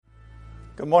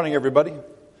Good morning, everybody.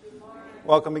 Good morning.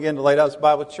 Welcome again to Lighthouse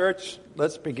Bible Church.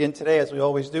 Let's begin today, as we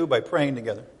always do, by praying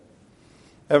together.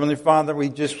 Heavenly Father, we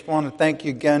just want to thank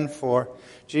you again for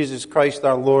Jesus Christ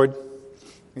our Lord.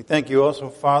 We thank you also,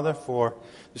 Father, for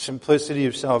the simplicity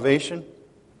of salvation.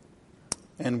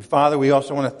 And Father, we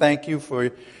also want to thank you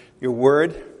for your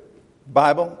Word,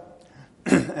 Bible,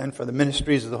 and for the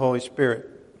ministries of the Holy Spirit.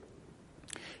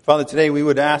 Father, today we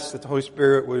would ask that the Holy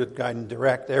Spirit would guide and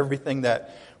direct everything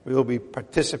that we will be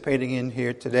participating in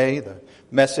here today, the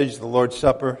message, the Lord's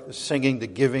Supper, the singing, the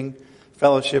giving,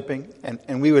 fellowshipping.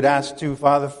 And we would ask too,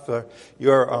 Father, for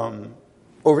your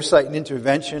oversight and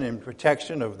intervention and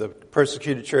protection of the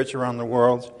persecuted church around the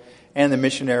world and the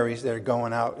missionaries that are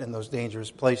going out in those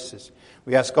dangerous places.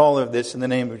 We ask all of this in the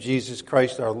name of Jesus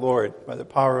Christ our Lord, by the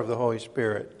power of the Holy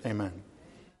Spirit. Amen.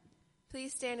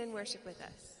 Please stand and worship with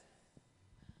us.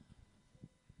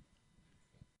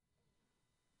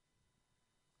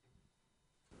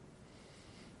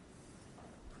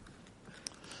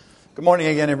 Good morning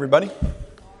again, everybody.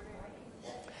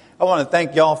 I want to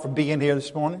thank y'all for being here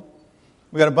this morning.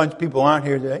 We got a bunch of people aren't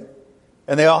here today,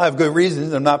 and they all have good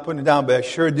reasons. I'm not putting it down, but I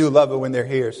sure do love it when they're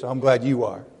here, so I'm glad you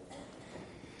are.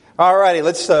 All righty,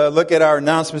 let's look at our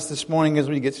announcements this morning as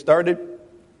we get started.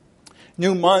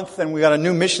 New month, and we got a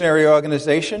new missionary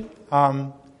organization,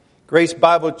 Grace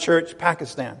Bible Church,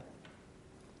 Pakistan.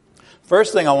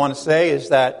 First thing I want to say is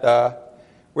that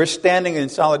we're standing in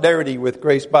solidarity with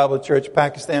Grace Bible Church,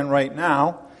 Pakistan right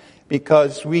now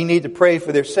because we need to pray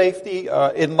for their safety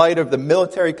in light of the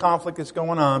military conflict that's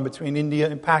going on between India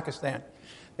and Pakistan.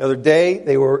 The other day,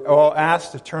 they were all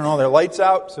asked to turn all their lights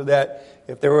out so that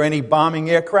if there were any bombing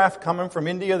aircraft coming from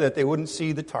India, that they wouldn't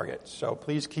see the target. So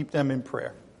please keep them in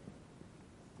prayer.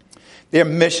 Their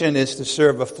mission is to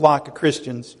serve a flock of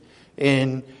Christians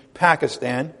in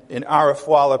Pakistan, in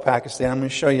Arifwala, Pakistan. I'm going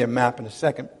to show you a map in a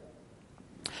second.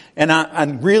 And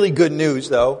on really good news,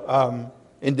 though,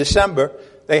 in December,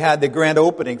 they had the grand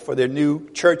opening for their new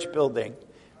church building.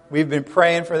 We've been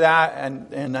praying for that,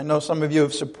 and I know some of you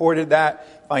have supported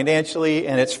that financially,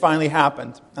 and it's finally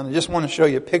happened. And I just want to show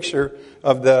you a picture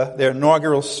of their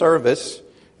inaugural service,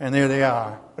 and there they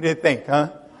are. What do you think, huh?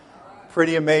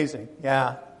 Pretty amazing,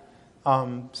 yeah.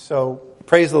 So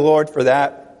praise the Lord for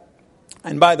that.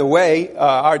 And by the way,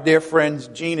 our dear friends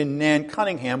Jean and Nan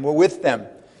Cunningham were with them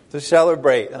to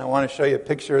celebrate. And I want to show you a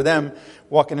picture of them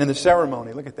walking in the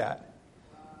ceremony. Look at that.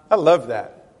 I love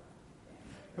that.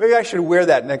 Maybe I should wear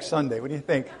that next Sunday. What do you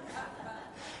think?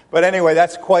 But anyway,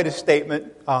 that's quite a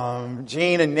statement.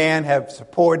 Jean and Nan have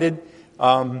supported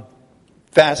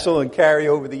Fassel and Carrie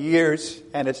over the years.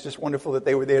 And it's just wonderful that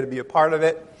they were there to be a part of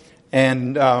it.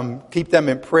 And keep them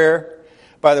in prayer.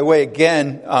 By the way,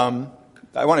 again,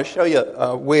 I want to show you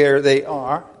where they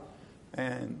are.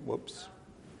 And whoops.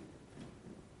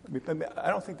 I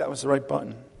don't think that was the right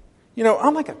button. You know,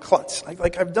 I'm like a klutz.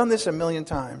 Like I've done this a million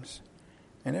times.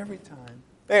 And every time.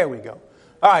 There we go.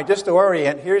 All right, just to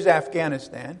orient, here's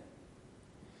Afghanistan.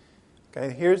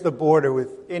 Okay, here's the border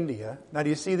with India. Now, do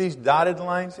you see these dotted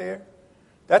lines here?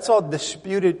 That's all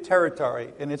disputed territory.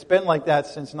 And it's been like that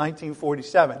since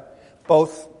 1947.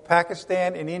 Both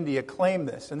Pakistan and India claim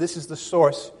this. And this is the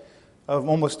source of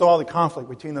almost all the conflict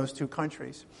between those two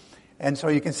countries. And so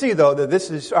you can see, though, that this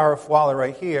is Arifwala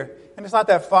right here, and it's not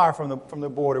that far from the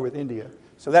border with India.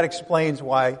 So that explains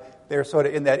why they're sort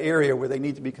of in that area where they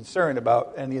need to be concerned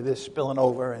about any of this spilling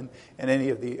over and any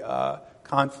of the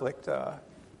conflict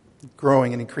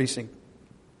growing and increasing.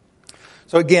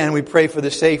 So again, we pray for the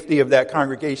safety of that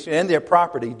congregation and their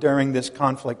property during this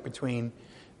conflict between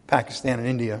Pakistan and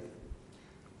India.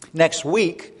 Next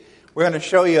week, we're going to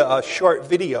show you a short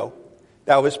video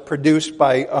that was produced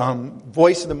by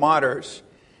Voice of the Martyrs,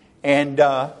 and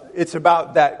it's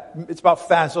about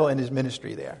Fassel and his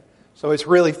ministry there. So it's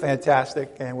really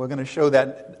fantastic, and we're going to show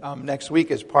that next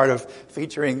week as part of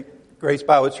featuring Grace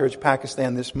Bible Church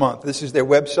Pakistan this month. This is their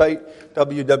website,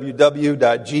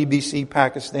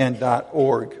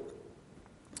 www.gbcpakistan.org.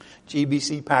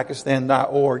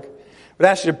 gbcpakistan.org. But I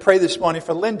ask you to pray this morning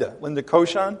for Linda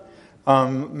Koshan.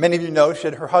 Many of you know she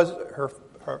had her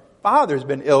father's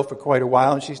been ill for quite a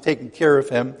while, and she's taking care of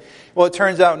him. Well, it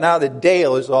turns out now that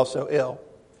Dale is also ill.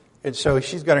 And so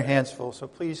she's got her hands full, so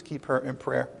please keep her in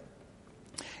prayer.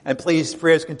 And please,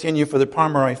 prayers continue for the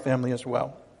Pomeroy family as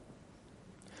well.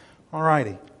 All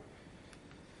righty.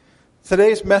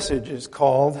 Today's message is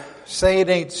called, Say It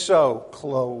Ain't So,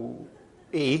 Chlo.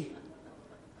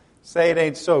 Say It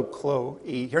Ain't So,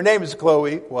 Chlo. Her name is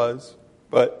Chloe,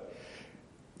 but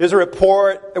there's a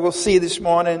report that we'll see this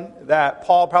morning that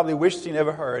Paul probably wished he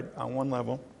never heard on one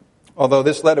level, although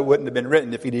this letter wouldn't have been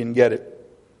written if he didn't get it.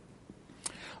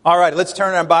 All right, let's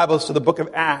turn our Bibles to the book of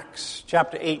Acts,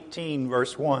 chapter 18,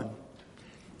 verse 1.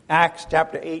 Acts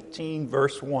chapter 18,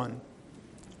 verse 1.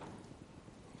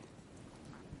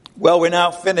 Well, we're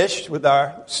now finished with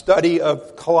our study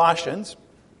of Colossians.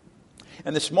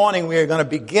 And this morning we are going to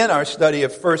begin our study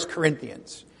of 1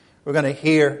 Corinthians. We're going to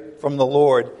hear from the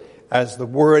Lord as the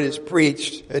word is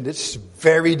preached. And it's a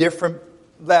very different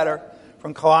letter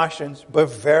from Colossians, but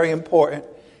very important.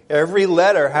 Every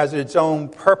letter has its own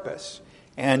purpose.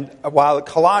 And while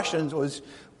Colossians was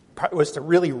to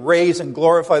really raise and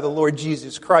glorify the Lord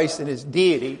Jesus Christ and his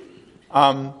deity,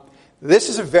 this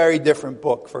is a very different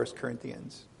book, 1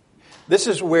 Corinthians. This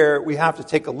is where we have to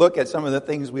take a look at some of the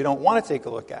things we don't want to take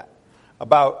a look at,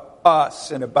 about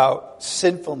us and about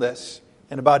sinfulness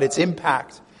and about its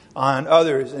impact on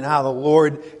others and how the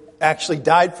Lord actually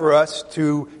died for us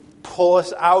to pull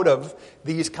us out of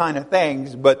these kind of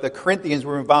things. But the Corinthians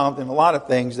were involved in a lot of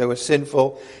things that were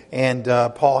sinful, and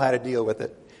Paul had to deal with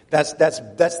it. That's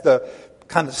the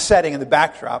kind of setting and the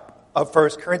backdrop of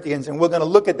 1 Corinthians, and we're going to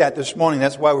look at that this morning.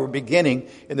 That's why we're beginning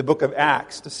in the book of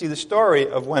Acts, to see the story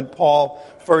of when Paul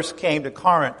first came to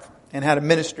Corinth and had a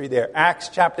ministry there. Acts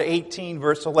chapter 18,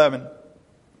 verse 11.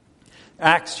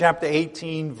 Acts chapter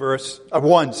 18, verse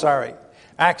 1, sorry.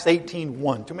 Acts 18,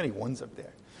 1. Too many ones up there.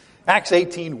 Acts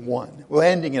 18, 1. We're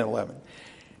ending in 11.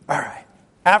 All right.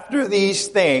 After these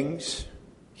things,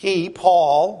 he,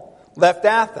 Paul, left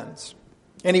Athens,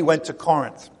 and he went to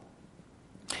Corinth.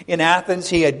 In Athens,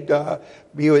 he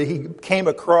came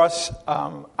across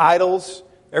idols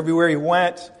everywhere he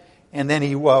went, and then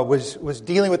he was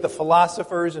dealing with the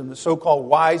philosophers and the so-called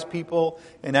wise people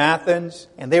in Athens,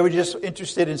 and they were just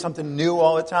interested in something new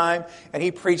all the time. And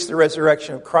he preached the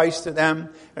resurrection of Christ to them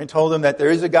and told them that there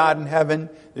is a God in heaven,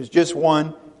 there's just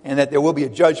one, and that there will be a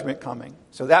judgment coming.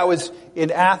 So that was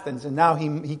in Athens, and now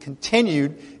he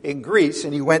continued in Greece,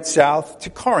 and he went south to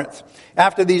Corinth.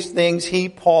 After these things, he,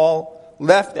 Paul,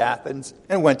 left Athens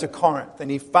and went to Corinth. And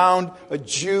he found a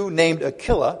Jew named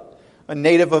Aquila, a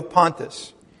native of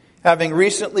Pontus, having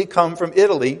recently come from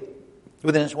Italy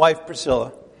with his wife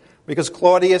Priscilla, because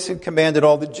Claudius had commanded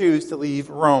all the Jews to leave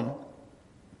Rome.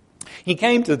 He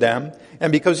came to them,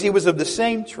 and because he was of the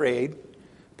same trade,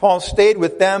 Paul stayed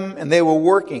with them, and they were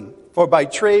working, for by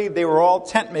trade they were all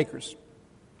tent makers.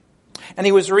 And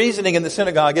he was reasoning in the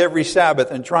synagogue every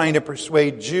Sabbath and trying to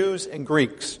persuade Jews and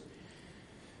Greeks.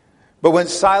 But when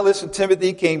Silas and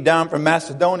Timothy came down from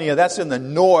Macedonia, that's in the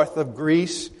north of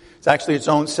Greece. It's actually its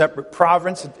own separate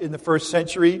province in the first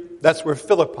century. That's where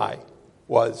Philippi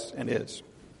was and is.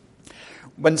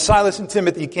 When Silas and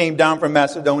Timothy came down from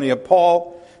Macedonia,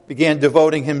 Paul began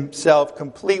devoting himself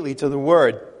completely to the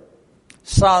word,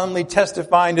 solemnly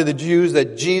testifying to the Jews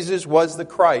that Jesus was the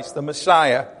Christ, the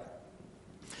Messiah.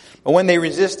 But when they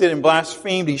resisted and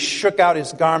blasphemed, he shook out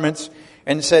his garments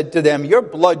and said to them, "Your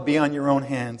blood be on your own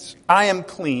hands. I am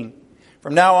clean.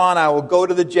 From now on I will go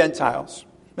to the Gentiles."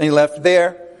 And he left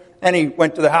there, and he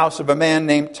went to the house of a man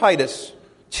named Titius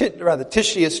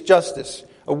Justus,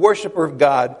 a worshiper of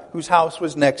God, whose house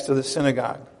was next to the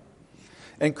synagogue.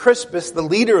 And Crispus, the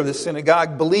leader of the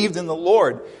synagogue, believed in the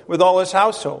Lord with all his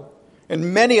household.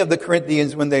 And many of the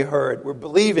Corinthians, when they heard, were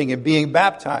believing and being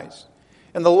baptized.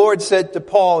 And the Lord said to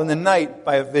Paul in the night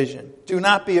by a vision, "Do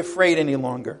not be afraid any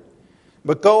longer,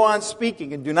 but go on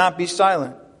speaking and do not be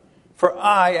silent, for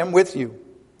I am with you,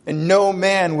 and no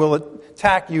man will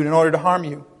attack you in order to harm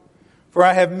you. For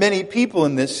I have many people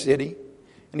in this city."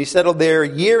 And he settled there a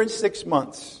year and 6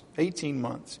 months, 18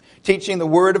 months, teaching the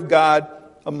word of God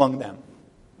among them.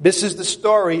 This is the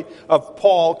story of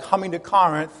Paul coming to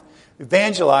Corinth,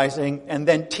 evangelizing, and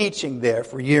then teaching there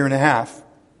for a year and a half.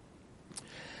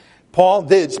 Paul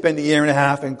did spend a year and a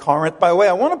half in Corinth. By the way,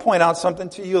 I want to point out something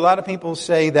to you. A lot of people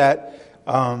say that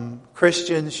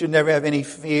Christians should never have any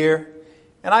fear.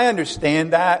 And I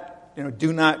understand that.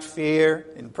 Do not fear.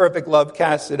 And perfect love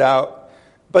casts it out.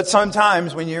 But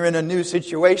sometimes when you're in a new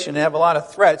situation and have a lot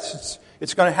of threats,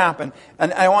 it's going to happen.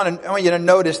 And I want you to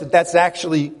notice that that's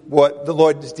actually what the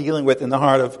Lord is dealing with in the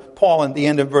heart of Paul at the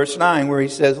end of verse 9, where he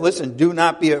says, "Listen, do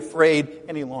not be afraid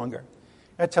any longer."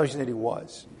 That tells you that he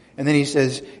was. And then he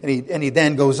says, and he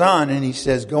then goes on and he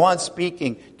says, "Go on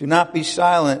speaking. Do not be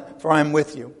silent, for I am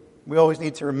with you." We always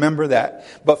need to remember that.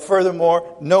 "But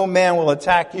furthermore, no man will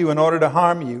attack you in order to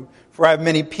harm you, for I have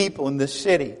many people in this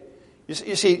city."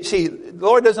 You see, the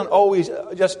Lord doesn't always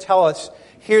just tell us,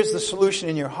 here's the solution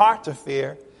in your heart to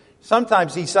fear.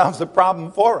 Sometimes he solves the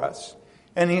problem for us.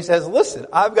 And he says, listen,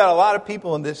 I've got a lot of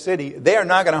people in this city. They are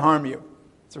not going to harm you.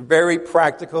 It's a very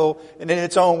practical and in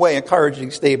its own way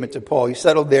encouraging statement to Paul. He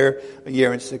settled there a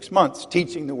year and 6 months,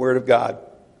 teaching the word of God.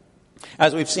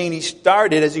 As we've seen, he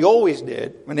started, as he always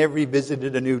did, whenever he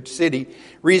visited a new city,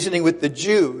 reasoning with the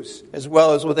Jews, as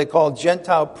well as what they called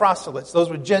Gentile proselytes. Those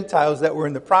were Gentiles that were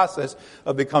in the process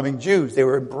of becoming Jews. They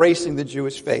were embracing the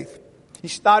Jewish faith. He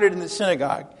started in the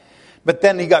synagogue, but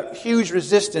then he got huge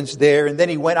resistance there, and then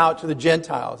he went out to the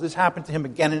Gentiles. This happened to him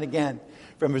again and again.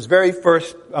 From his very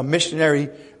first missionary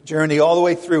journey all the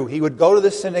way through, he would go to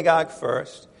the synagogue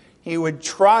first. He would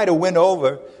try to win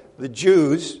over the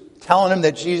Jews, telling them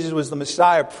that Jesus was the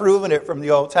Messiah, proving it from the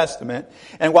Old Testament.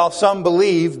 And while some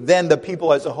believed, then the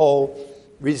people as a whole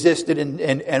resisted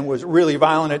and was really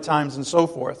violent at times and so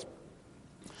forth.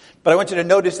 But I want you to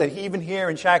notice that even here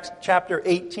in chapter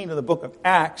 18 of the book of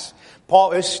Acts,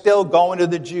 Paul is still going to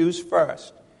the Jews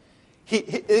first.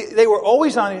 They were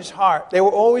always on his heart. They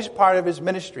were always part of his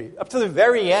ministry. Up to the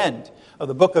very end of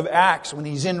the book of Acts, when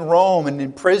he's in Rome and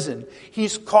in prison,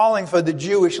 he's calling for the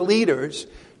Jewish leaders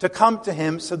to come to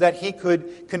him so that he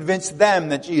could convince them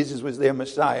that Jesus was their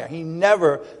Messiah. He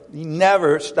never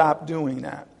stopped doing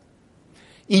that.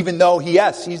 Even though,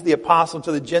 he's the apostle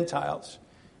to the Gentiles.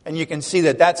 And you can see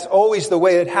that that's always the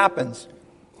way it happens.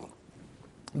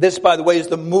 This, by the way, is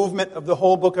the movement of the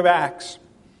whole book of Acts.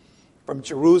 From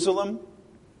Jerusalem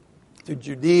to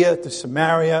Judea to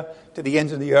Samaria to the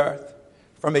ends of the earth.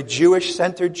 From a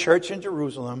Jewish-centered church in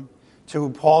Jerusalem to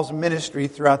Paul's ministry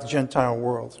throughout the Gentile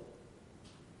world.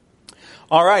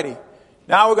 Alrighty,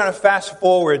 now we're going to fast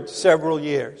forward several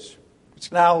years.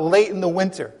 It's now late in the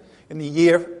winter, in the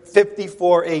year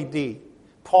 54 AD.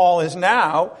 Paul is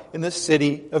now in the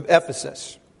city of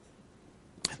Ephesus.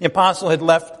 The apostle had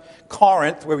left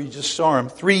Corinth, where we just saw him,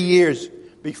 3 years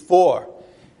before.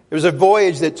 There was a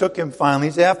voyage that took him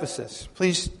finally to Ephesus.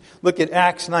 Please look at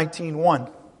Acts 19:1.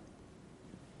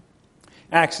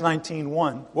 Acts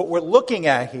 19:1. What we're looking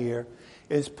at here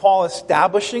is Paul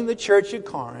establishing the church at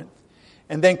Corinth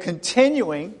and then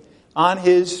continuing on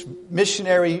his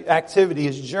missionary activity,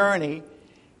 his journey.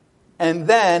 And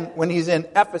then when he's in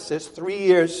Ephesus, 3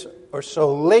 years or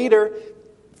so later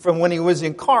from when he was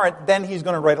in Corinth, then he's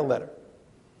going to write a letter.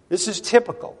 This is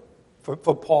typical for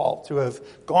Paul to have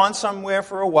gone somewhere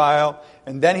for a while,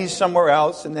 and then he's somewhere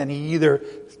else, and then he either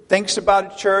thinks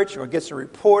about a church or gets a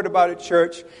report about a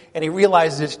church, and he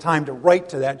realizes it's time to write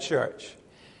to that church.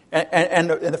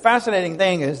 And the fascinating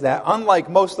thing is that unlike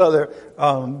most other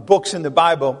books in the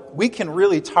Bible, we can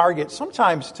really target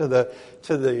sometimes to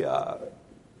the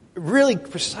really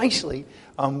precisely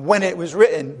when it was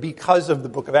written because of the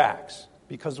book of Acts.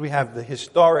 Because we have the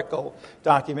historical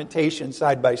documentation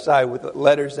side by side with the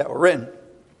letters that were written.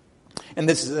 And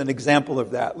this is an example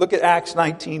of that. Look at Acts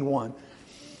 19:1.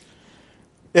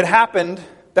 It happened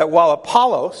that while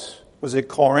Apollos was at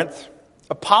Corinth,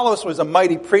 Apollos was a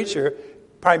mighty preacher,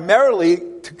 primarily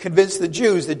to convince the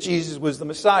Jews that Jesus was the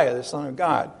Messiah, the Son of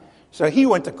God. So he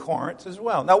went to Corinth as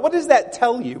well. Now, what does that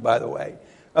tell you, by the way,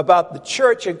 about the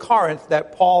church in Corinth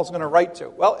that Paul's going to write to?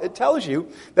 Well, it tells you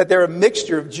that they're a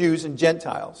mixture of Jews and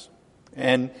Gentiles.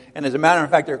 And as a matter of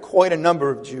fact, there are quite a number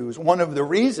of Jews. One of the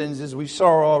reasons, as we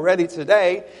saw already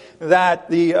today, that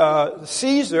the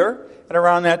Caesar, at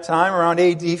around that time, around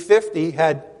AD 50,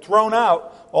 had thrown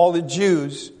out all the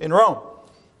Jews in Rome.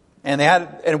 And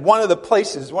one of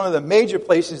the major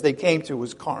places they came to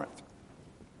was Corinth.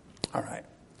 All right.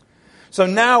 So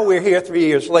now we're here 3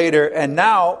 years later, and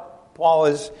now Paul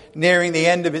is nearing the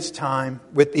end of his time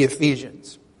with the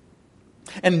Ephesians.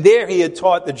 And there he had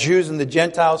taught the Jews and the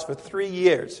Gentiles for 3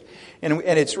 years. And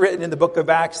it's written in the book of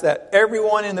Acts that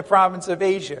everyone in the province of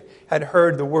Asia had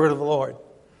heard the word of the Lord.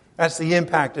 That's the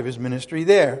impact of his ministry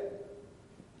there.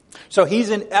 So he's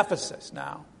in Ephesus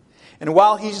now. And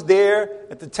while he's there,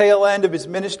 at the tail end of his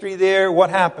ministry there, what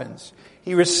happens?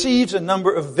 He receives a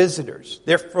number of visitors.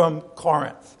 They're from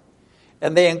Corinth.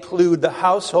 And they include the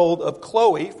household of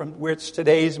Chlo, from which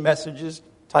today's message's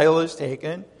title is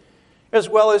taken, as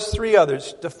well as 3 others,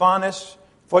 Stephanas,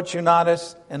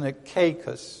 Fortunatus, and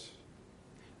Achaicus.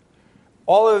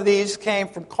 All of these came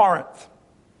from Corinth.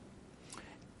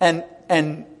 And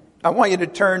I want you to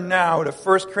turn now to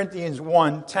 1 Corinthians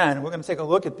 1:10. We're going to take a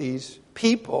look at these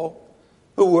people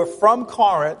who were from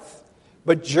Corinth,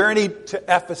 but journeyed to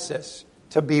Ephesus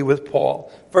to be with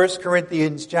Paul. 1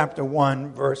 Corinthians chapter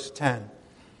 1, verse 10.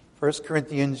 1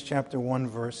 Corinthians chapter 1,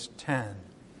 verse 10.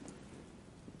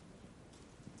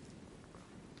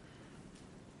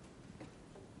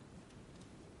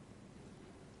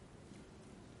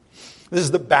 This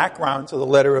is the background to the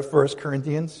letter of 1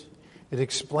 Corinthians. It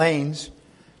explains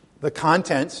the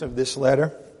contents of this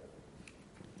letter.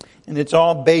 And it's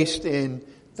all based in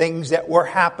things that were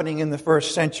happening in the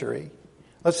first century.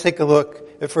 Let's take a look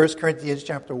at 1 Corinthians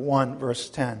chapter 1, verse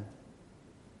 10.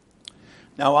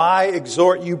 Now I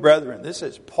exhort you, brethren. This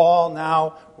is Paul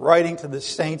now writing to the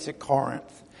saints at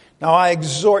Corinth. Now I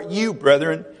exhort you,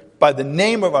 brethren, by the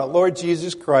name of our Lord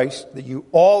Jesus Christ, that you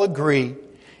all agree,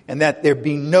 and that there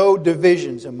be no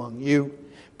divisions among you,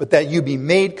 but that you be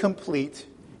made complete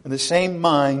in the same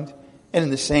mind and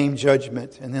in the same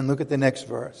judgment. And then look at the next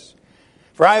verse.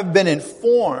 For I have been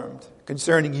informed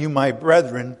concerning you, my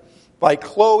brethren, by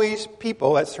Chloe's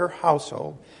people, that's her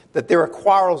household, that there are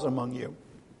quarrels among you.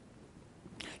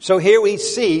 So here we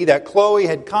see that Chloe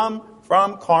had come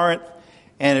from Corinth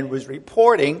and it was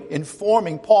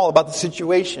informing Paul about the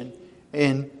situation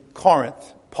in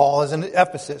Corinth. Paul is in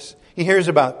Ephesus. He hears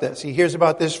about this. He hears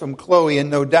about this from Chloe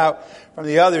and no doubt from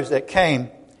the others that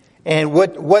came. And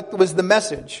what was the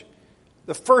message?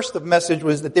 The first of message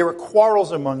was that there were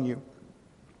quarrels among you.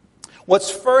 What's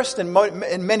first in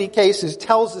many cases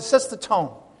sets the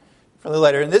tone for the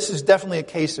letter. And this is definitely a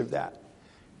case of that.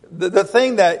 The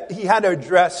thing that he had to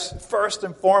address first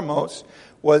and foremost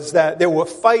was that there were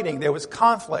fighting, there was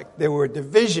conflict, there were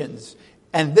divisions.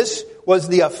 And this was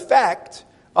the effect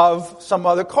of some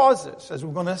other causes, as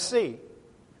we're going to see.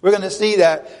 We're going to see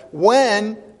that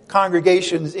when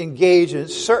congregations engage in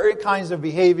certain kinds of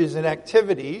behaviors and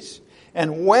activities,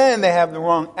 and when they have the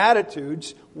wrong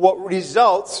attitudes, what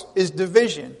results is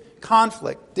division,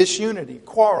 conflict, disunity,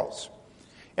 quarrels.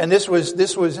 And this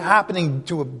was happening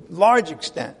to a large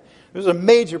extent. It was a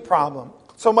major problem.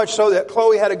 So much so that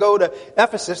Chloe had to go to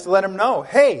Ephesus to let him know,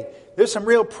 hey, there's some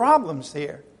real problems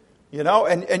here. You know,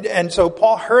 and so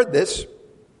Paul heard this.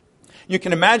 You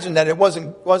can imagine that it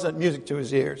wasn't music to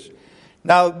his ears.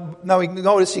 Now we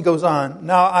notice he goes on.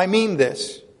 Now I mean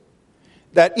this,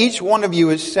 that each one of you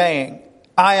is saying,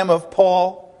 I am of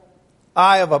Paul,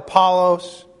 I of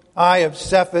Apollos, I of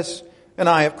Cephas, and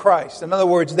I of Christ. In other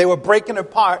words, they were breaking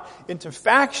apart into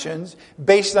factions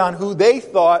based on who they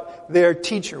thought their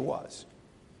teacher was.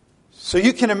 So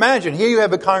you can imagine, here you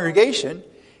have a congregation,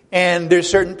 and there's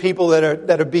certain people that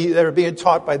are being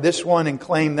taught by this one and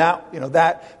claim that,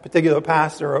 that particular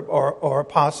pastor or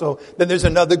apostle. Then there's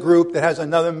another group that has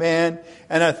another man,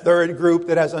 and a third group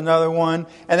that has another one,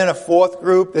 and then a fourth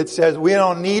group that says we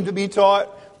don't need to be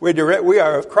taught. We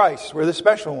are of Christ. We're the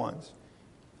special ones.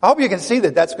 I hope you can see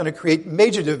that that's going to create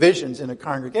major divisions in a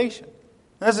congregation. And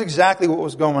that's exactly what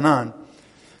was going on.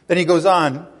 Then he goes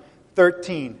on,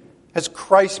 13. Has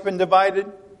Christ been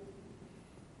divided?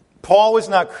 Paul was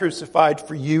not crucified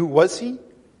for you, was he?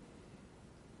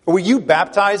 Or were you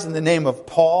baptized in the name of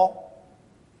Paul?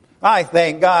 I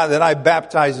thank God that I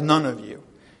baptized none of you,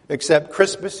 except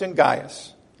Crispus and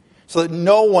Gaius, so that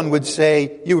no one would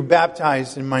say you were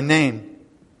baptized in my name.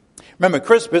 Remember,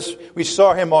 Crispus, we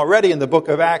saw him already in the book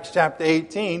of Acts chapter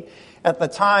 18. At the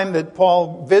time that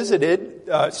Paul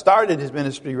started his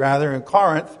ministry in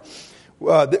Corinth,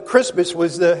 Crispus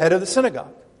was the head of the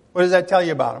synagogue. What does that tell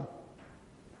you about him?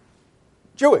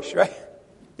 Jewish, right?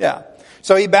 Yeah.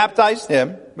 So he baptized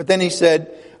him, but then he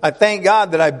said, I thank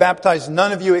God that I baptized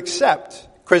none of you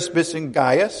except Crispus and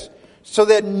Gaius, so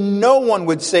that no one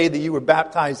would say that you were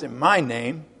baptized in my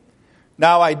name.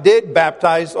 Now I did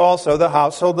baptize also the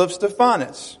household of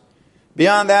Stephanas.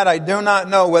 Beyond that, I do not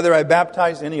know whether I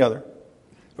baptized any other.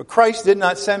 For Christ did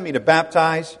not send me to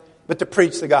baptize, but to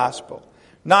preach the gospel,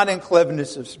 not in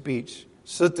cleverness of speech,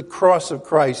 so that the cross of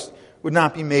Christ would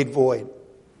not be made void.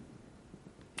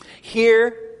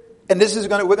 Here, and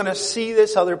we're going to see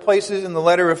this other places in the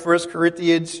letter of 1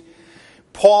 Corinthians.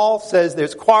 Paul says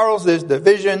there's quarrels, there's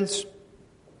divisions,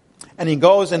 and he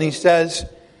goes and he says,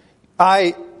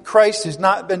 Christ has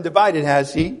not been divided,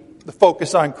 has he? The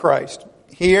focus on Christ.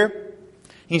 Here,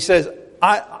 he says,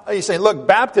 he's saying, look,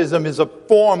 baptism is a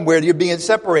form where you're being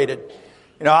separated.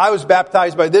 I was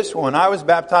baptized by this one, I was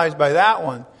baptized by that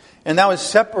one, and that was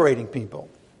separating people.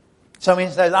 So he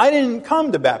says, I didn't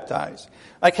come to baptize.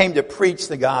 I came to preach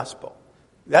the gospel.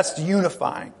 That's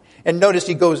unifying. And notice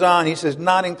he goes on, he says,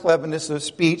 not in cleverness of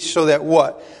speech, so that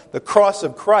what? The cross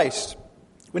of Christ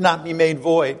would not be made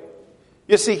void.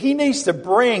 You see, he needs to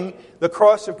bring the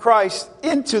cross of Christ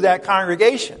into that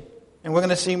congregation. And we're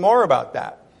going to see more about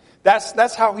that.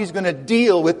 That's how he's going to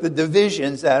deal with the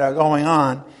divisions that are going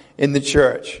on in the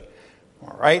church.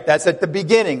 All right, that's at the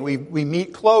beginning. We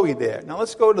meet Chloe there. Now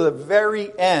let's go to the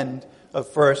very end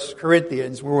of 1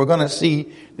 Corinthians, where we're going to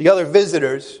see the other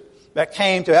visitors that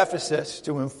came to Ephesus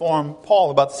to inform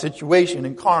Paul about the situation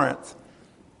in Corinth.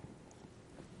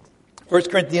 1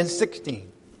 Corinthians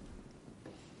 16,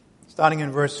 starting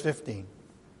in verse 15.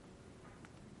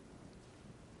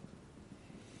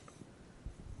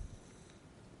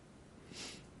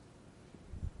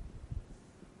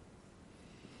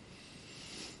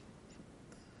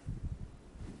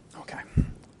 Okay.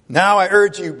 Now I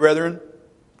urge you, brethren,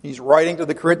 He's writing to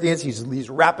the Corinthians. He's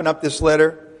wrapping up this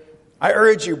letter. I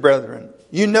urge you, brethren,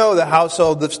 you know the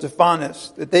household of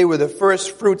Stephanas, that they were the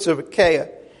first fruits of Achaia,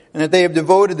 and that they have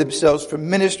devoted themselves for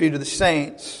ministry to the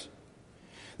saints,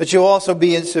 that you also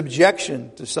be in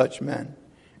subjection to such men,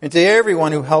 and to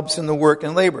everyone who helps in the work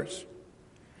and labors.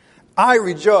 I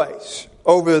rejoice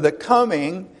over the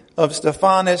coming of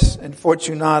Stephanas and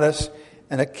Fortunatus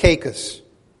and Achaicus.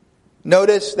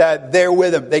 Notice that they're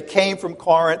with him. They came from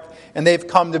Corinth, and they've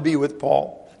come to be with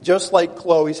Paul, just like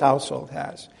Chloe's household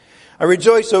has. I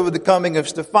rejoice over the coming of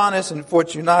Stephanas and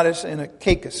Fortunatus and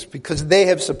Achaicus, because they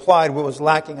have supplied what was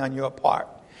lacking on your part.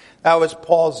 That was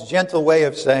Paul's gentle way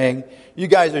of saying, you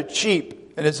guys are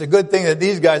cheap, and it's a good thing that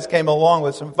these guys came along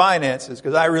with some finances,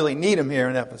 because I really need them here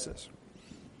in Ephesus.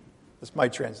 That's my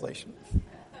translation.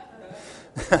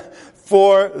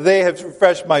 For they have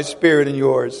refreshed my spirit and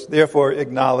yours. Therefore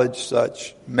acknowledge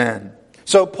such men.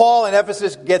 So Paul in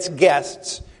Ephesus gets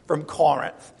guests from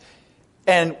Corinth.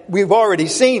 And we've already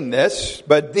seen this,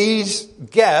 but these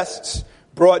guests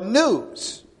brought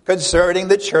news concerning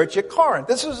the church at Corinth.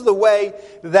 This was the way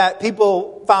that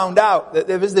people found out that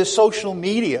there was this social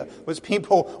media, was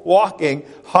people walking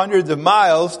hundreds of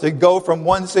miles to go from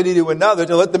one city to another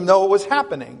to let them know what was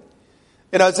happening.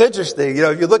 You know, it's interesting. You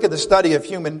know, if you look at the study of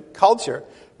human culture,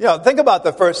 you know, think about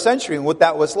the first century and what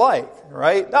that was like,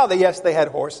 right? Now, yes, they had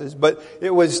horses, but it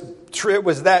was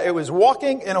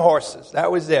walking and horses.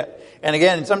 That was it. And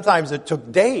again, sometimes it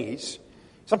took days,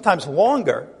 sometimes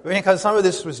longer, because some of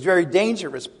this was very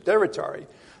dangerous territory.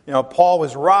 You know, Paul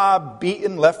was robbed,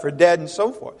 beaten, left for dead, and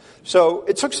so forth. So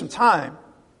it took some time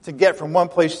to get from one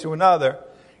place to another.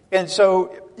 And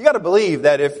so you got to believe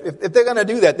that if they're going to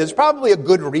do that, there's probably a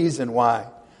good reason why.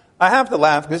 I have to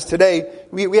laugh because today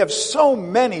we have so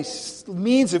many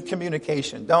means of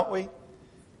communication, don't we?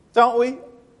 Don't we?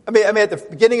 I mean, at the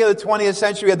beginning of the 20th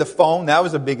century, we had the phone. That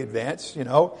was a big advance, you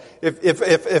know.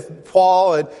 If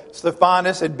Paul and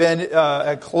Stephanas had been,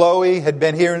 Chloe had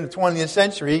been here in the 20th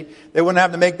century, they wouldn't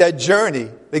have to make that journey.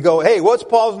 They go, hey, what's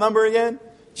Paul's number again?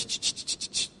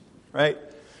 Right?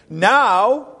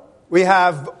 Now, we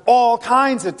have all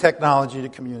kinds of technology to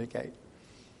communicate.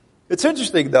 It's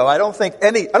interesting, though. I don't think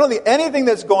anything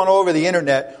that's gone over the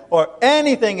internet or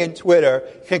anything in Twitter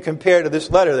can compare to this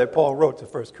letter that Paul wrote to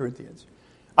 1 Corinthians.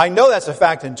 I know that's a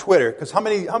fact in Twitter, because how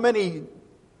many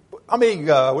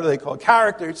what do they call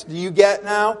characters do you get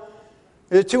now?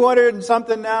 Is it 200 and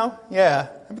something now? Yeah.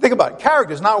 Think about it.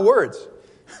 Characters, not words.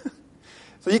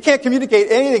 So you can't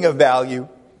communicate anything of value,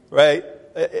 right?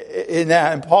 In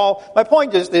that. And Paul, my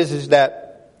point just is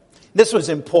that this was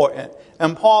important.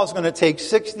 And Paul's going to take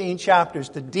 16 chapters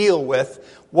to deal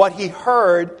with what he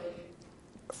heard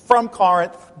from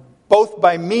Corinth, both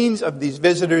by means of these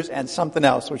visitors and something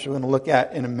else, which we're going to look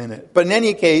at in a minute. But in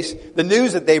any case, the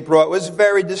news that they brought was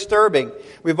very disturbing.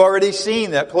 We've already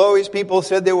seen that Chloe's people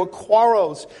said there were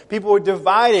quarrels. People were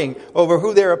dividing over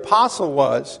who their apostle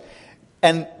was.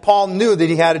 And Paul knew that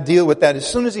he had to deal with that as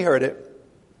soon as he heard it.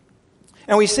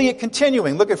 And we see it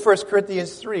continuing. Look at 1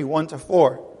 Corinthians 3,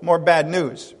 1-4. More bad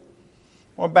news.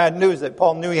 More bad news that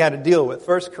Paul knew he had to deal with.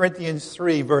 1 Corinthians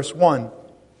 3, verse 1.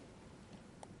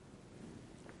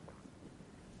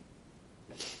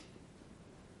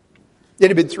 It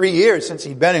had been 3 years since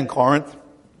he'd been in Corinth.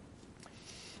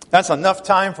 That's enough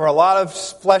time for a lot of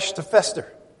flesh to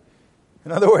fester.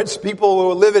 In other words, people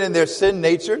who are living in their sin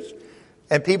natures,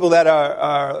 and people that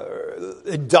are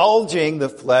indulging the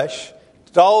flesh,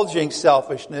 indulging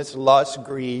selfishness, lust,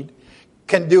 greed,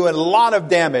 can do a lot of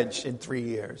damage in 3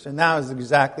 years. And that is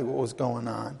exactly what was going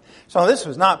on. So this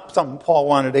was not something Paul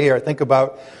wanted to hear. Think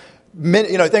about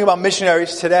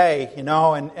missionaries today,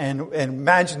 and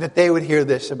imagine that they would hear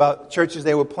this about churches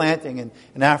they were planting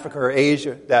in Africa or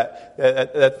Asia, that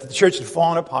the church had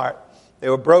fallen apart. They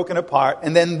were broken apart.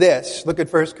 And then this, look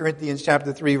at 1 Corinthians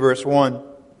chapter 3, verse 1.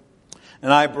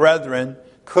 And I, brethren,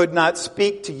 could not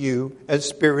speak to you as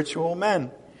spiritual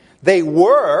men. They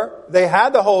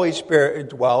had the Holy Spirit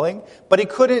dwelling, but he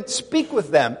couldn't speak with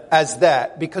them as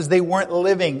that because they weren't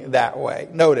living that way.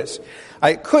 Notice,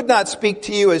 I could not speak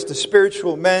to you as to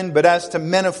spiritual men, but as to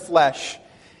men of flesh,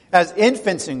 as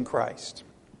infants in Christ.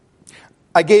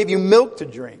 I gave you milk to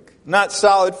drink, not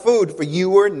solid food, for you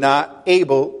were not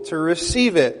able to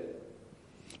receive it.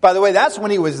 By the way, that's when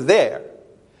he was there.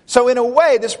 So in a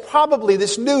way,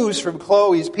 this news from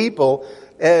Chloe's people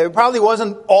probably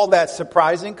wasn't all that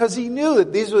surprising, because he knew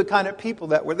that these were the kind of people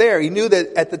that were there. He knew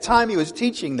that at the time he was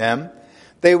teaching them,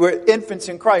 they were infants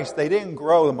in Christ. They didn't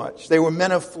grow much. They were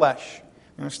men of flesh.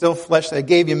 Still flesh. They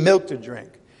gave you milk to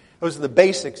drink. Those are the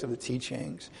basics of the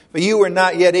teachings. But you were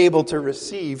not yet able to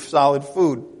receive solid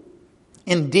food.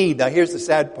 Indeed, now here's the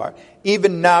sad part,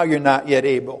 even now you're not yet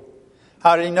able.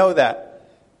 How did he know that?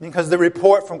 Because the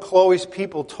report from Chloe's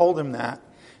people told him that.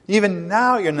 Even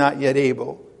now you're not yet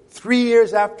able. 3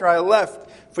 years after I left,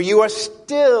 for you are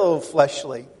still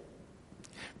fleshly.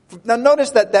 Now notice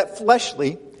that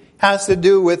fleshly has to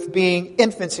do with being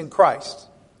infants in Christ.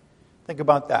 Think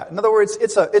about that. In other words,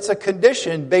 it's a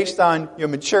condition based on your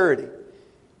maturity.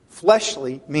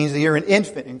 Fleshly means that you're an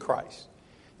infant in Christ.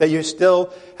 That you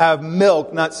still have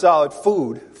milk, not solid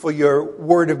food, for your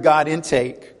Word of God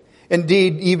intake.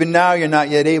 Indeed, even now you're not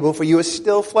yet able, for you are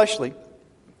still fleshly.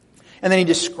 And then he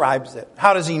describes it.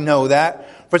 How does he know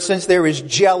that? For since there is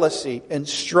jealousy and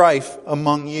strife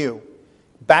among you.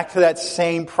 Back to that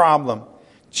same problem.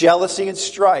 Jealousy and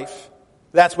strife.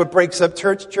 That's what breaks up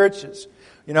churches.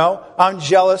 You know, I'm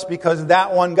jealous because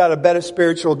that one got a better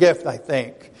spiritual gift, I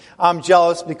think. I'm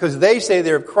jealous because they say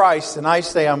they're of Christ and I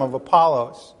say I'm of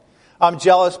Apollos. I'm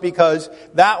jealous because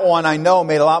that one I know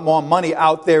made a lot more money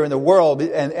out there in the world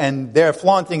and they're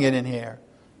flaunting it in here.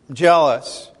 I'm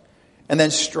jealous. And then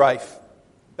strife.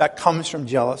 That comes from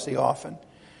jealousy often.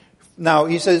 Now,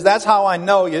 he says, that's how I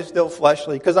know you're still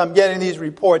fleshly, because I'm getting these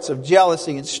reports of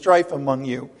jealousy and strife among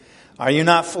you. Are you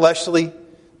not fleshly?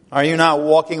 Are you not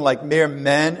walking like mere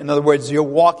men? In other words, you're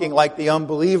walking like the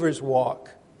unbelievers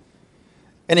walk.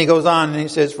 And he goes on and he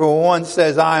says, for one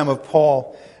says, I am of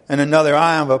Paul, and another,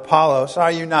 I am of Apollos.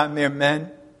 Are you not mere men?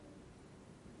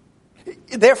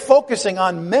 They're focusing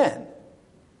on men.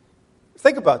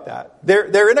 Think about that.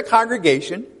 They're in a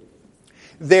congregation.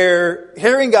 They're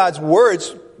hearing God's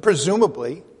words,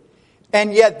 presumably,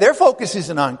 and yet their focus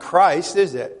isn't on Christ,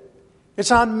 is it? It's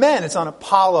on men. It's on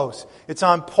Apollos. It's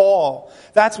on Paul.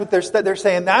 That's what they're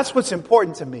saying. That's what's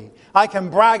important to me. I can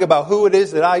brag about who it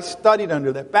is that I studied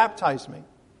under, that baptized me.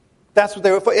 That's what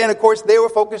they were. And of course, they were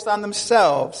focused on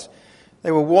themselves.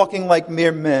 They were walking like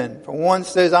mere men. For one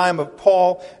says, I am of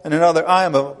Paul, and another, I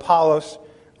am of Apollos.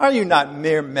 Are you not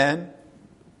mere men?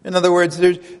 In other words,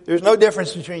 there's no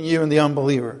difference between you and the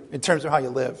unbeliever in terms of how you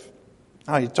live,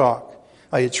 how you talk,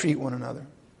 how you treat one another.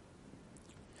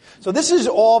 So this is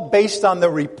all based on the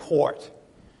report.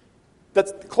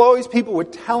 That Chloe's people were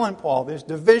telling Paul there's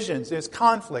divisions, there's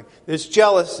conflict, there's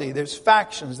jealousy, there's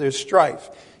factions, there's strife.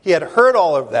 He had heard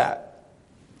all of that.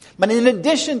 But in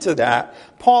addition to that,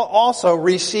 Paul also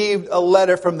received a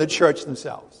letter from the church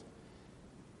themselves.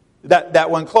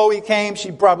 That when Chloe came,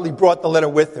 she probably brought the letter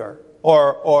with her.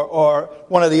 Or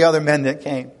one of the other men that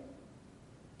came.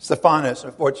 Stephanas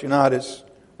or Fortunatus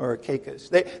or Achaicus.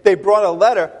 They brought a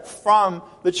letter from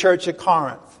the church at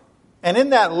Corinth. And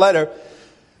in that letter,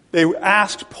 they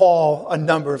asked Paul a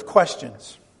number of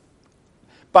questions.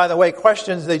 By the way,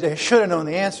 questions they should have known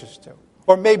the answers to.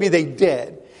 Or maybe they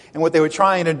did. And what they were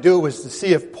trying to do was to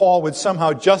see if Paul would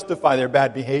somehow justify their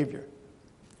bad behavior.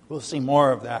 We'll see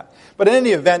more of that. But in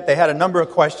any event, they had a number of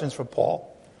questions for Paul.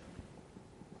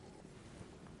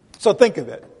 So think of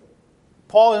it.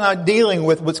 Paul is not dealing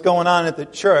with what's going on at the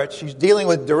church. He's dealing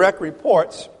with direct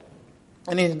reports.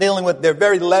 And he's dealing with their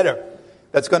very letter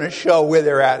that's going to show where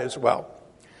they're at as well.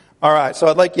 All right, so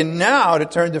I'd like you now to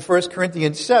turn to 1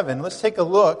 Corinthians 7. Let's take a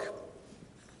look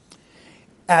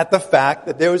at the fact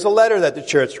that there was a letter that the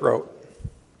church wrote.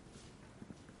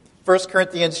 1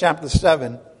 Corinthians chapter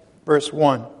 7, verse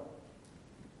 1.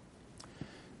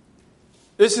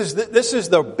 This is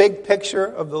the big picture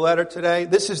of the letter today.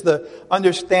 This is the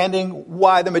understanding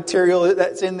why the material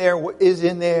that's in there is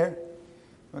in there.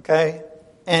 Okay?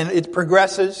 And it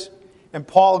progresses. And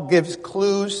Paul gives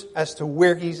clues as to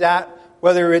where he's at,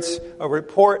 whether it's a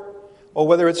report or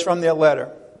whether it's from their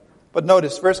letter. But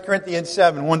notice, 1 Corinthians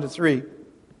 7, 1-3.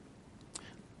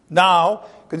 Now,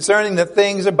 concerning the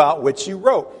things about which you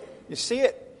wrote. You see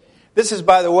it? This is,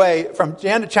 by the way, from the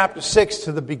end of chapter 6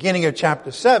 to the beginning of chapter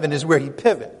 7 is where he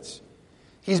pivots.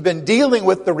 He's been dealing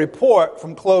with the report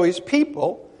from Chloe's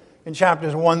people in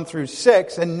chapters 1 through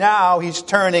 6, and now he's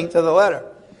turning to the letter.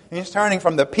 He's turning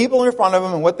from the people in front of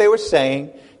him and what they were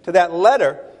saying to that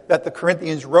letter that the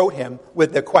Corinthians wrote him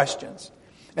with their questions.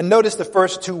 And notice the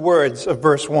first two words of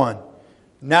verse 1.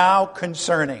 Now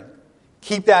concerning.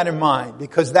 Keep that in mind,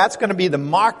 because that's going to be the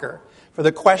marker for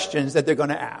the questions that they're going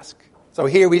to ask. So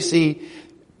here we see,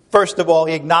 first of all,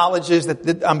 he acknowledges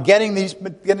that I'm getting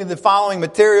the following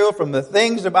material from the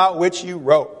things about which you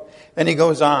wrote. Then he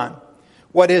goes on.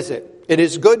 What is it? It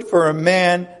is good for a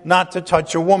man not to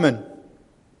touch a woman.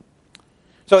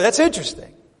 So that's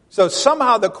interesting. So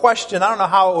somehow the question, I don't know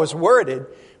how it was worded,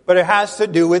 but it has to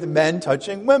do with men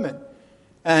touching women.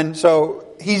 And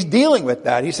so he's dealing with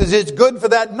that. He says it's good for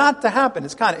that not to happen.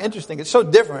 It's kind of interesting. It's so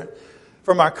different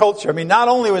from our culture. I mean, not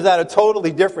only was that a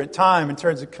totally different time in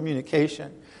terms of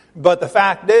communication, But the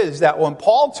fact is that when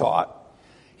Paul taught,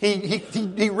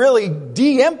 he really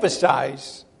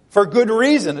de-emphasized, for good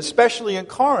reason, especially in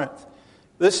Corinth,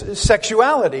 this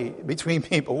sexuality between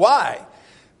people. Why?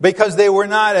 Because they were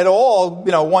not at all,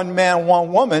 one man,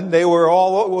 one woman. They were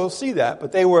all, we'll see that.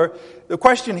 But the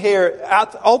question here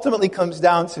ultimately comes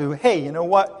down to, hey, you know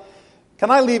what?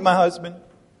 Can I leave my husband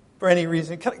for any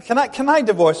reason? Can I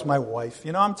divorce my wife?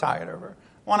 I'm tired of her.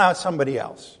 I want to have somebody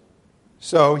else.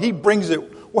 So he brings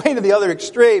it way to the other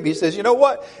extreme. He says, you know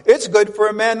what? It's good for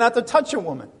a man not to touch a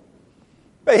woman.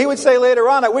 But he would say later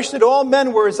on, I wish that all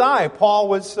men were as I. Paul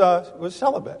was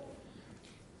celibate.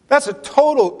 That's a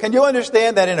total, can you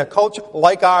understand that in a culture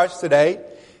like ours today,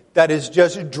 that is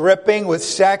just dripping with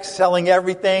sex, selling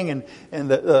everything, and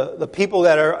the people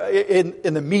that are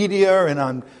in the media and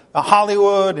on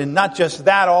Hollywood, and not just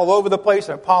that, all over the place,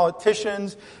 our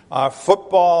politicians, our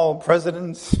football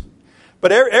presidents,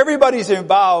 but everybody's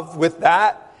involved with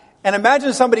that. And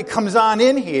imagine somebody comes on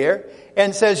in here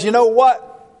and says, you know what?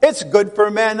 It's good for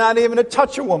a man not even to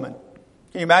touch a woman.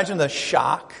 Can you imagine the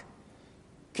shock?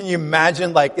 Can you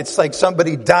imagine it's like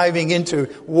somebody diving into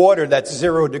water that's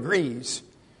 0 degrees?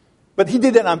 But he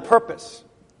did it on purpose.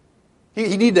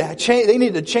 They need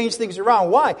to change things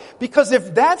around. Why? Because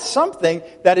if that's something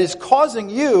that is causing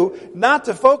you not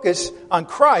to focus on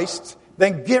Christ,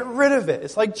 then get rid of it.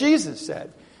 It's like Jesus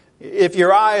said. If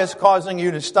your eye is causing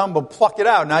you to stumble, pluck it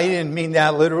out. Now, he didn't mean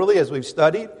that literally, as we've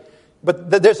studied.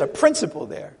 But there's a principle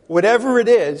there. Whatever it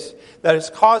is that is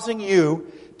causing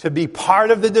you to be part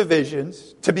of the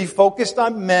divisions, to be focused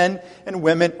on men and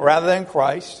women rather than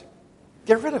Christ,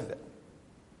 get rid of it.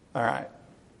 All right.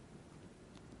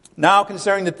 Now,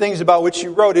 concerning the things about which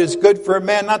you wrote, it is good for a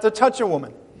man not to touch a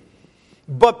woman.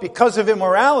 But because of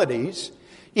immoralities,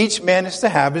 each man is to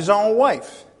have his own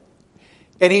wife,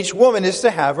 and each woman is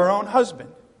to have her own husband.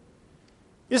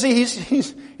 You see,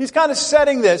 he's kind of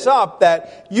setting this up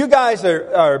that you guys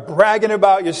are bragging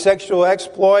about your sexual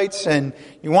exploits, and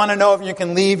you want to know if you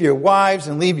can leave your wives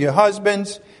and leave your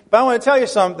husbands. But I want to tell you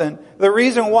something. The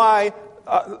reason why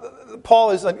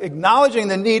Paul is acknowledging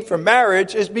the need for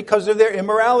marriage is because of their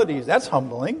immoralities. That's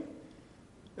humbling.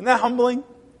 Isn't that humbling?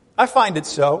 I find it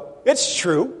so. It's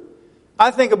true.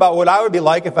 I think about what I would be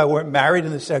like if I weren't married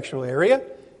in the sexual area.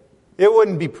 It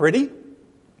wouldn't be pretty.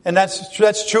 And that's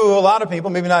true of a lot of people,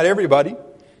 maybe not everybody.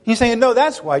 He's saying, no,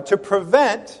 that's why. To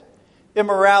prevent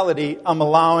immorality, I'm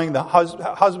allowing the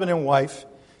husband and wife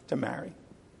to marry.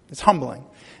 It's humbling.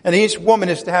 And each woman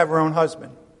is to have her own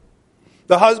husband.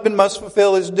 The husband must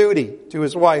fulfill his duty to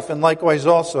his wife, and likewise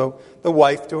also the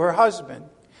wife to her husband.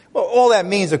 Well, all that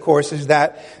means, of course, is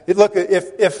that, look,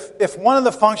 if one of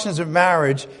the functions of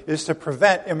marriage is to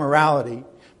prevent immorality,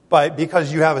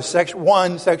 because you have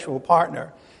one sexual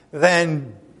partner,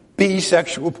 then be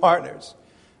sexual partners.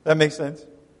 That makes sense?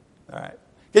 All right.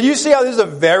 Can you see how this is a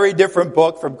very different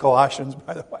book from Colossians,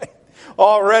 by the way?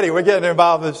 Already we're getting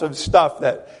involved in some stuff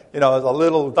that, is a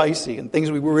little dicey and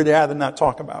things we would rather not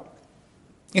talk about,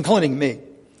 including me.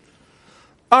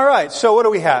 All right, so what do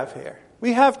we have here?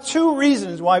 We have 2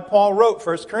 reasons why Paul wrote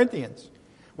 1 Corinthians.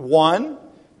 1,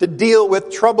 to deal with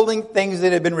troubling things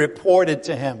that had been reported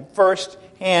to him.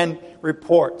 First-hand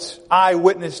reports,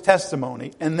 eyewitness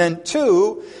testimony. And then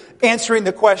 2, answering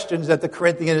the questions that the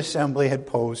Corinthian assembly had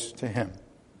posed to him.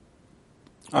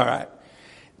 All right.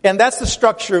 And that's the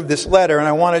structure of this letter, and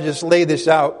I want to just lay this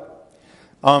out.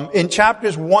 In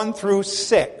chapters 1 through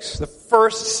 6, the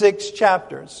first 6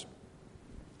 chapters,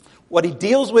 what he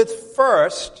deals with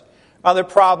first are the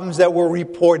problems that were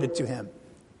reported to him.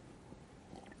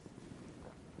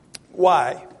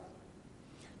 Why?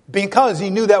 Because he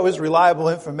knew that was reliable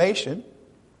information.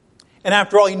 And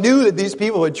after all, he knew that these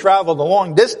people had traveled a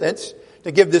long distance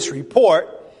to give this report.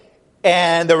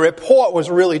 And the report was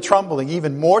really troubling,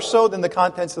 even more so than the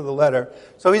contents of the letter.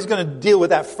 So he's going to deal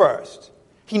with that first.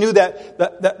 He knew that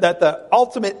the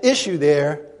ultimate issue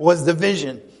there was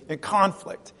division and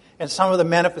conflict, and some of the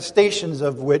manifestations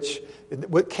of which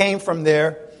came from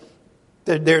their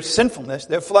sinfulness,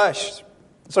 their flesh.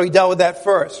 So he dealt with that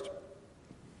first.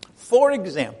 For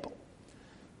example,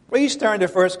 please turn to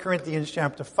 1 Corinthians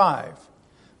chapter 5.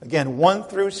 Again, 1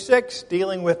 through 6,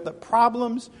 dealing with the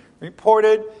problems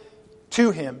reported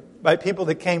to him by people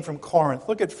that came from Corinth.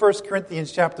 Look at 1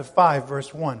 Corinthians chapter 5,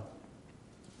 verse 1.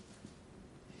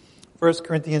 1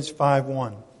 Corinthians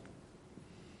 5:1.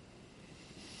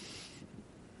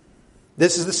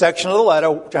 This is the section of the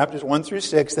letter, chapters 1 through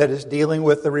 6, that is dealing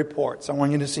with the reports. I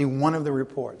want you to see one of the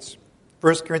reports.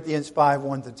 1 Corinthians 5,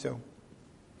 1-2.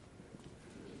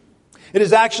 It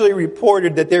is actually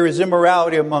reported that there is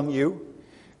immorality among you,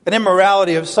 an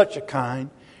immorality of such a kind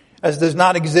as does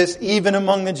not exist even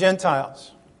among the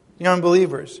Gentiles. young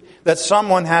believers, that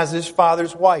someone has his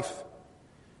father's wife.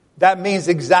 That means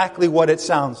exactly what it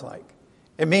sounds like.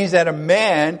 It means that a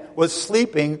man was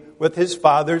sleeping with his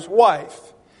father's wife.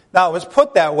 Now, it was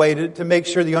put that way to make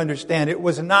sure that you understand it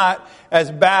was not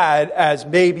as bad as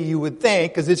maybe you would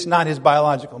think, because it's not his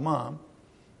biological mom.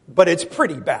 But it's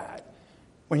pretty bad.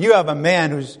 When you have a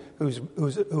man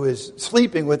who is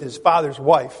sleeping with his father's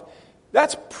wife,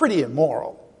 that's pretty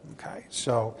immoral. Okay,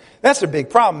 so that's a big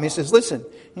problem. He says, listen,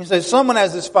 he says, someone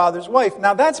has his father's wife.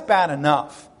 Now, that's bad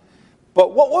enough.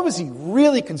 But what was he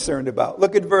really concerned about?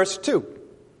 Look at verse 2.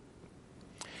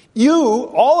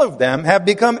 You, all of them, have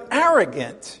become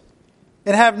arrogant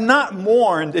and have not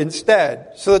mourned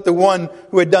instead, so that the one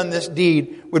who had done this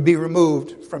deed would be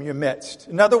removed from your midst.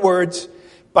 In other words,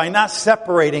 by not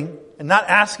separating and not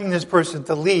asking this person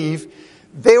to leave,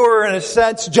 they were, in a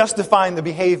sense, justifying the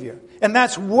behavior. And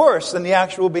that's worse than the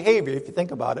actual behavior, if you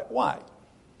think about it. Why?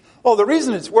 Well, the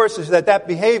reason it's worse is that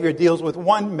behavior deals with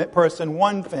one person,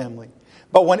 one family.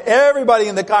 But when everybody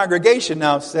in the congregation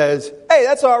now says, hey,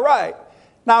 that's all right,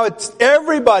 now it's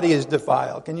everybody is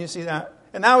defiled. Can you see that?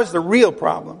 And that was the real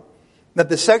problem. That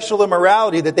the sexual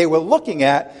immorality that they were looking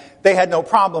at, they had no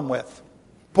problem with.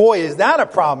 Boy, is that a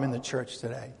problem in the church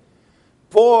today.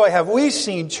 Boy, have we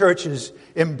seen churches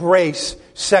embrace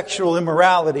sexual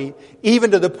immorality,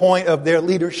 even to the point of their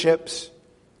leaderships.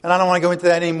 And I don't want to go into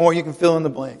that anymore. You can fill in the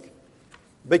blank.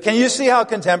 But can you see how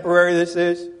contemporary this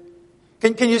is?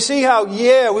 Can you see how,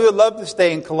 we would love to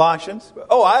stay in Colossians.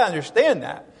 Oh, I understand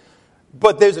that.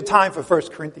 But there's a time for 1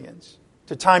 Corinthians.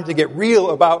 It's a time to get real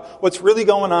about what's really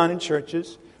going on in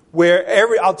churches. Where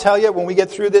I'll tell you, when we get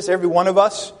through this, every one of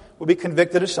us will be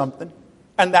convicted of something.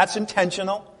 And that's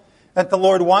intentional. That the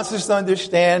Lord wants us to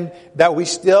understand that we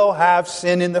still have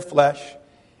sin in the flesh.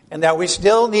 And that we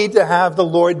still need to have the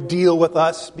Lord deal with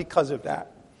us because of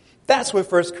that. That's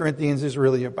what 1 Corinthians is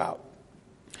really about.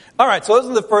 All right, so those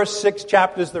are the first 6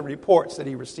 chapters, the reports that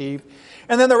he received.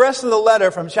 And then the rest of the letter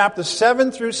from chapter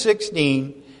 7 through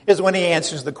 16 is when he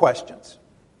answers the questions.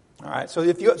 All right,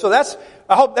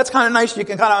 I hope that's kind of nice. You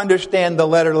can kind of understand the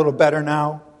letter a little better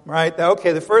now, right?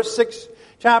 Okay, the first 6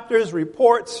 chapters,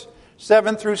 reports,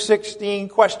 7 through 16,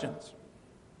 questions.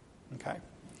 Okay.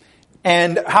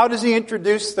 And how does he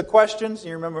introduce the questions?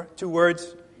 You remember 2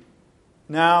 words?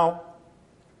 Now,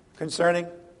 concerning.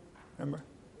 Remember?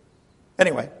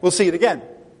 Anyway, we'll see it again.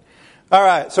 All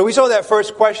right, so we saw that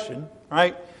first question,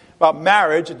 right, about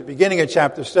marriage at the beginning of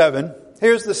chapter 7.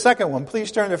 Here's the second one.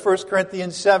 Please turn to 1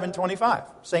 Corinthians 7:25.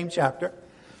 Same chapter.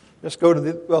 Just go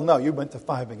to you went to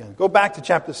 5 again. Go back to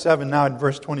chapter 7 now at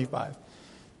verse 25.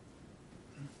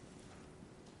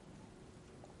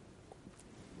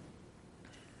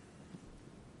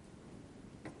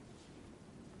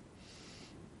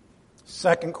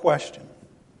 Second question.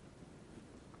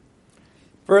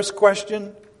 First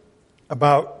question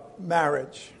about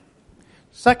marriage.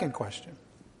 Second question.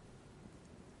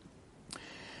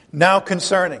 Now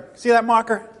concerning. See that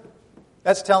marker?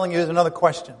 That's telling you there's another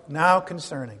question. Now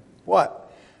concerning.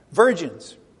 What?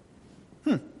 Virgins.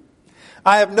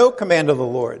 I have no command of the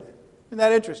Lord. Isn't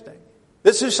that interesting?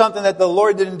 This is something that the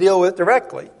Lord didn't deal with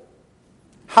directly.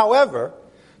 However,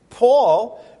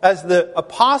 Paul, as the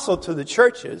apostle to the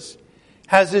churches,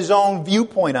 has his own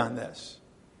viewpoint on this.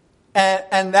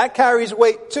 And that carries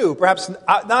weight too. Perhaps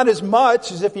not as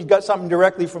much as if he got something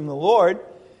directly from the Lord,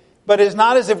 but it's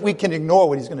not as if we can ignore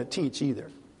what he's going to teach either.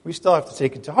 We still have to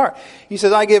take it to heart. He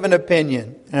says, I give an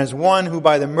opinion as one who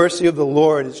by the mercy of the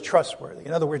Lord is trustworthy.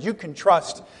 In other words, you can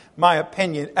trust my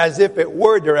opinion as if it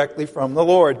were directly from the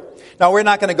Lord. Now, we're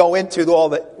not going to go into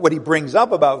what he brings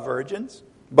up about virgins,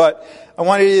 but I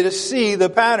wanted you to see the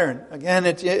pattern. Again,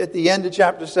 at the end of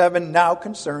chapter 7, now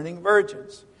concerning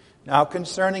virgins. Now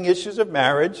concerning issues of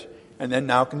marriage, and then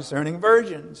now concerning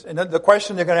virgins. And the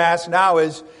question they're going to ask now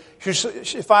is,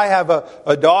 if I have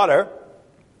a daughter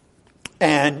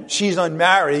and she's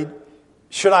unmarried,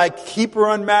 should I keep her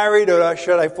unmarried or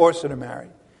should I force her to marry?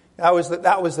 That was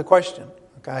the question.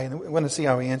 Okay, and we're going to see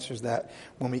how he answers that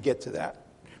when we get to that.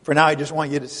 For now, I just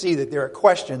want you to see that there are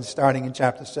questions starting in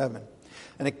chapter 7.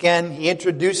 And again, he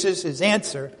introduces his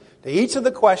answer to each of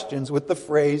the questions with the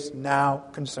phrase, now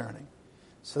concerning.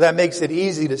 So that makes it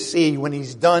easy to see when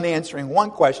he's done answering one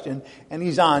question and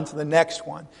he's on to the next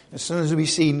one. As soon as we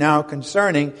see now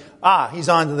concerning, he's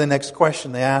on to the next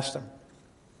question they asked him.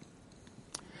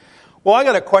 Well, I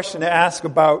got a question to ask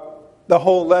about the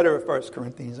whole letter of 1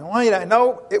 Corinthians. I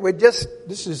know this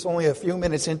is only a few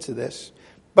minutes into this,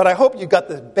 but I hope you got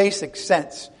the basic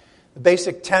sense, the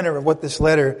basic tenor of what this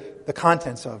letter, the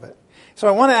contents of it. So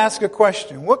I want to ask a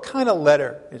question. What kind of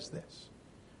letter is this?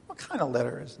 What kind of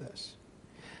letter is this?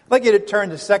 I'd like you to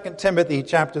turn to 2 Timothy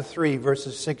chapter 3,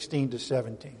 verses 16 to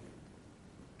 17.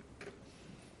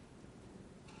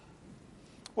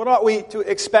 What ought we to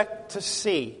expect to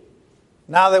see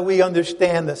now that we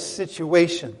understand the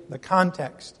situation, the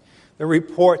context, the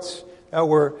reports that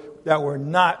were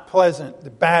not pleasant, the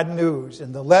bad news,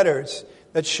 and the letters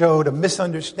that showed a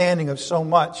misunderstanding of so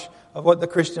much of what the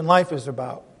Christian life is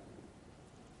about?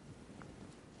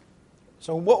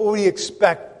 So what will we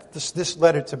expect this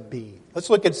letter to be? Let's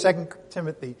look at 2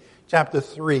 Timothy chapter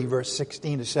 3, verse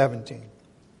 16 to 17.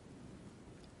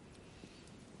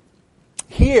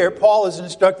 Here, Paul is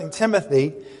instructing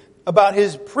Timothy about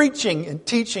his preaching and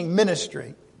teaching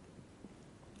ministry.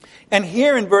 And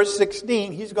here in verse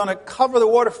 16, he's going to cover the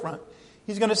waterfront.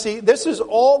 He's going to see this is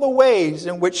all the ways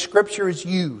in which Scripture is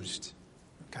used.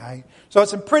 Okay? So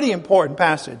it's a pretty important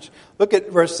passage. Look at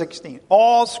verse 16.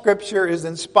 All Scripture is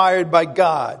inspired by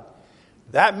God.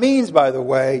 That means, by the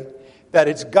way, that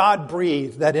it's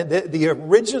God-breathed. That in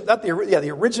the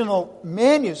original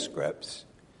manuscripts,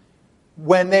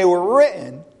 when they were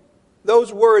written,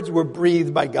 those words were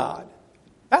breathed by God.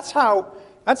 That's how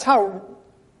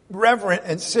reverent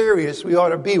and serious we ought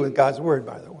to be with God's Word,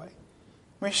 by the way.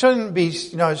 We shouldn't be,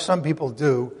 as some people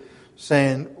do,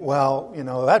 saying, well,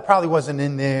 that probably wasn't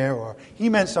in there, or he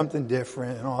meant something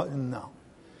different, and all.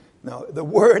 No, the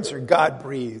words are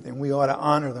God-breathed, and we ought to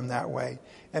honor them that way,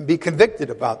 and be convicted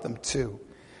about them too.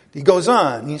 He goes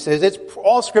on, he says,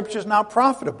 all Scripture is now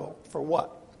profitable. For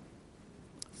what?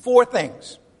 4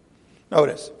 things.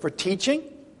 Notice, for teaching,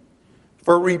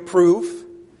 for reproof,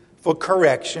 for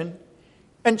correction,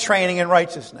 and training in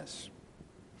righteousness,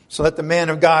 so that the man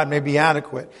of God may be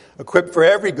adequate, equipped for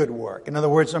every good work. In other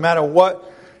words, no matter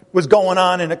what was going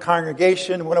on in a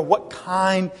congregation, no matter what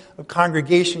kind of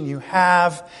congregation you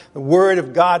have, the Word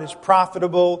of God is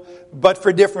profitable, but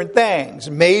for different things.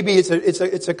 Maybe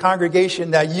it's a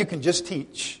congregation that you can just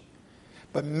teach.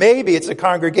 But maybe it's a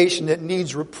congregation that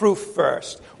needs reproof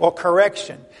first, or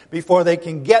correction, before they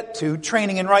can get to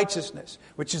training in righteousness,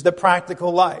 which is the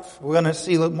practical life. We're going to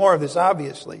see more of this,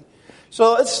 obviously.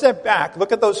 So let's step back.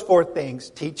 Look at those 4 things.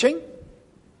 Teaching,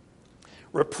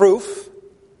 reproof,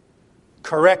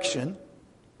 correction,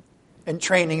 and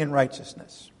training in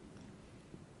righteousness.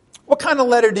 What kind of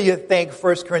letter do you think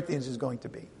 1 Corinthians is going to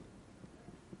be?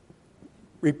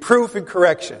 Reproof and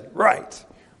correction. Right.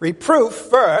 Reproof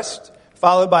first,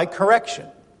 followed by correction.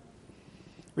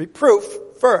 Reproof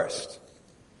first.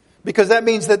 Because that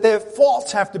means that their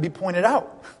faults have to be pointed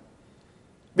out.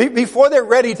 Before they're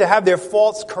ready to have their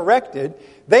faults corrected,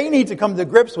 they need to come to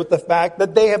grips with the fact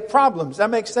that they have problems.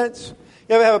 That makes sense?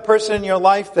 You ever have a person in your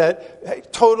life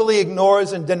that totally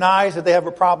ignores and denies that they have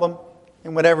a problem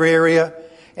in whatever area?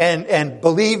 And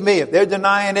believe me, if they're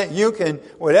denying it, you can,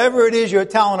 whatever it is you're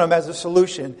telling them as a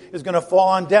solution is going to fall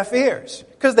on deaf ears.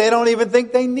 Because they don't even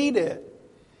think they need it.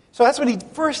 So that's what he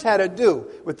first had to do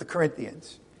with the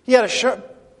Corinthians. He had to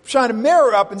shine a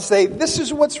mirror up and say, this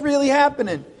is what's really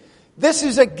happening. This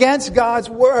is against God's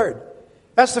Word.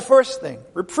 That's the first thing,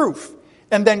 reproof,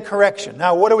 and then correction.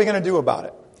 Now, what are we going to do about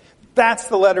it? That's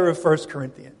the letter of 1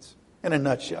 Corinthians in a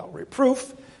nutshell.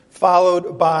 Reproof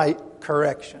followed by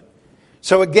correction.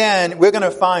 So again, we're going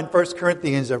to find 1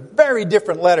 Corinthians a very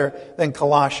different letter than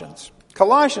Colossians.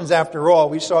 Colossians, after all,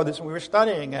 we saw this when we were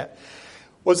studying it,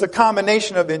 was a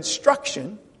combination of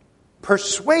instruction,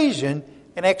 persuasion,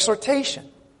 and exhortation.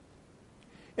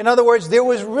 In other words, there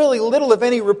was really little of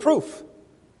any reproof.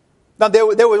 Now,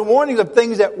 there were warnings of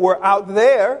things that were out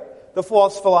there, the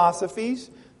false philosophies,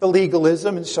 the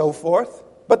legalism, and so forth.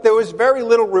 But there was very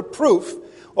little reproof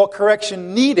or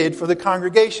correction needed for the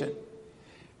congregation.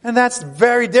 And that's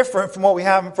very different from what we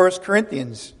have in 1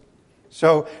 Corinthians.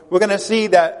 So we're going to see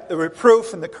that the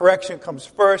reproof and the correction comes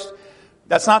first.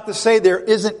 That's not to say there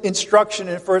isn't instruction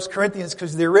in 1 Corinthians,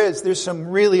 because there is. There's some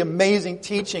really amazing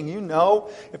teaching.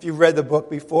 If you've read the book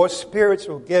before,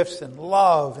 spiritual gifts and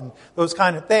love and those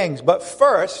kind of things. But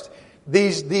first,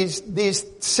 these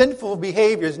sinful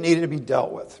behaviors needed to be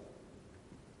dealt with.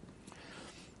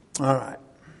 All right.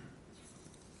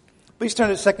 Please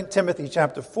turn to 2 Timothy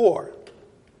chapter 4.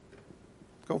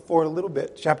 Go forward a little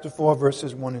bit. Chapter 4,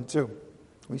 verses 1 and 2.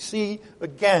 We see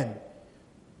again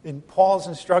in Paul's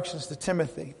instructions to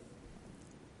Timothy,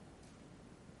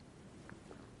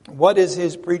 what is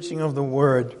his preaching of the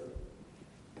Word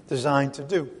designed to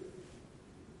do?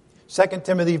 2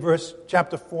 Timothy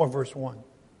chapter 4, verse 1.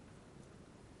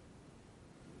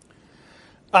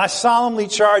 I solemnly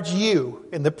charge you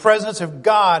in the presence of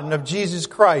God and of Jesus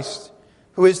Christ,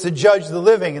 who is to judge the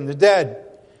living and the dead,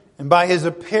 and by his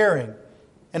appearing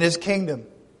and his kingdom,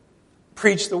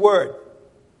 preach the word.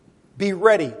 Be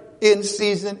ready in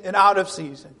season and out of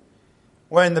season.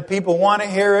 when the people want to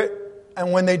hear it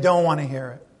and when they don't want to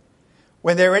hear it.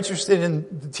 When they're interested in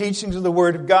the teachings of the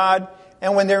Word of God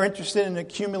and when they're interested in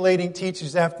accumulating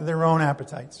teachings after their own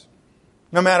appetites.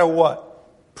 No matter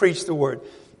what, preach the Word.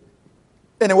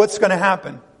 And what's going to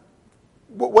happen?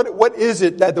 What is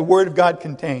it that the Word of God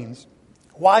contains?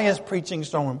 Why is preaching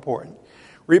so important?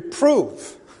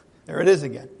 Reprove. There it is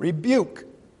again. Rebuke.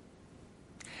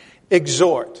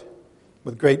 Exhort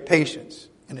with great patience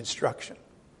and instruction.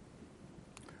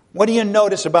 What do you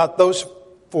notice about those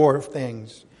four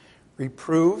things?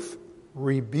 Reprove,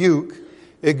 rebuke,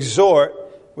 exhort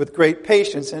with great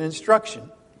patience and instruction.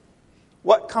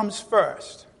 What comes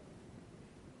first?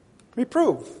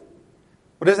 Reprove.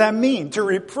 What does that mean? To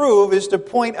reprove is to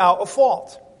point out a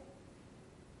fault.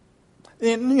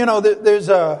 And, there's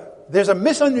a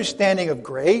misunderstanding of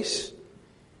grace,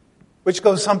 which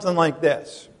goes something like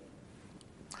this.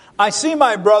 I see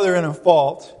my brother in a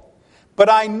fault, but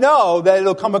I know that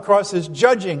it'll come across as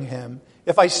judging him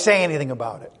if I say anything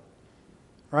about it.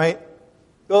 Right?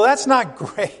 Well, that's not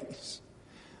grace.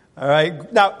 All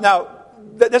right? Now,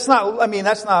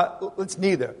 it's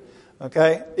neither.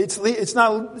 Okay? It's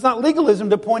not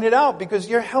legalism to point it out because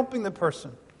you're helping the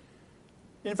person.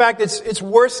 In fact, it's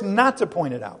worse not to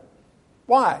point it out.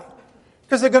 Why?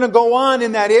 Because they're going to go on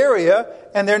in that area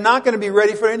and they're not going to be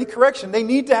ready for any correction. They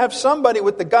need to have somebody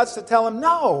with the guts to tell them,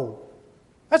 no,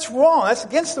 that's wrong. That's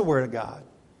against the Word of God.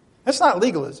 That's not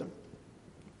legalism.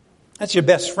 That's your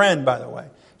best friend, by the way.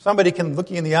 Somebody can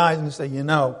look you in the eyes and say, you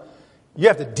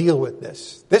have to deal with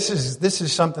this. This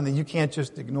is something that you can't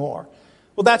just ignore.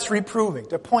 Well, that's reproving,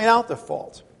 to point out the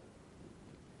fault.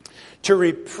 To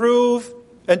reprove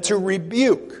and to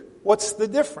rebuke. What's the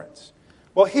difference?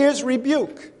 Well, here's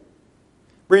rebuke.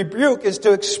 Rebuke is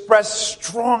to express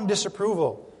strong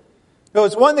disapproval. So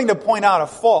it's one thing to point out a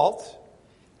fault.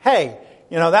 Hey,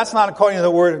 that's not according to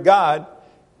the Word of God.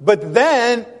 But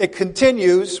then it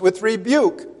continues with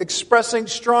rebuke, expressing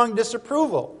strong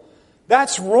disapproval.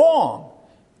 That's wrong.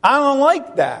 I don't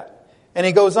like that. And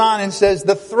he goes on and says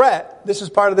the threat, this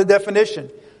is part of the definition,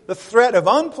 the threat of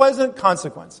unpleasant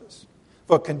consequences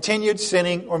for continued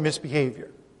sinning or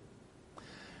misbehavior.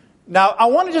 Now, I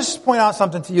want to just point out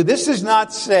something to you. This does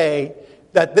not say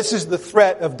that this is the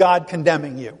threat of God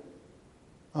condemning you.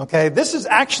 Okay? This is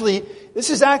actually,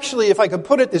 if I could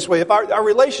put it this way, if our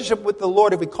relationship with the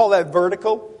Lord, if we call that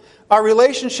vertical, our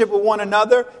relationship with one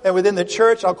another and within the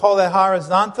church, I'll call that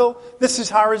horizontal. This is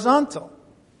horizontal.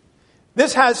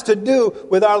 This has to do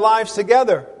with our lives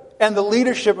together and the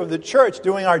leadership of the church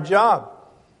doing our job.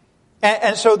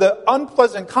 And so the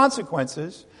unpleasant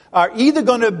consequences are either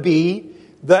going to be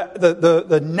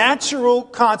the natural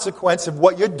consequence of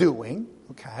what you're doing,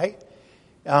 okay?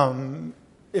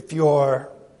 If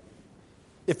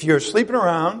you're sleeping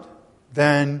around,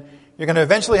 then you're going to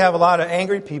eventually have a lot of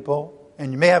angry people,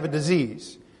 and you may have a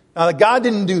disease. Now, God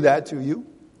didn't do that to you,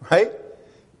 right?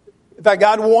 In fact,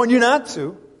 God warned you not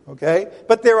to, okay?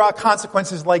 But there are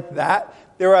consequences like that.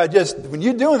 There are when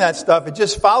you're doing that stuff, it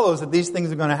just follows that these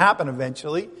things are going to happen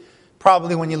eventually,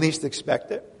 probably when you least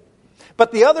expect it.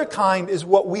 But the other kind is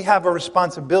what we have a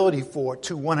responsibility for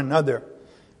to one another.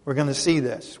 We're going to see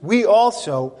this. We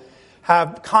also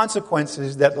have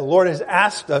consequences that the Lord has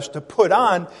asked us to put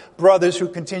on brothers who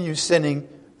continue sinning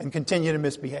and continue to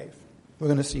misbehave. We're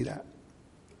going to see that.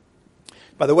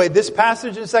 By the way, this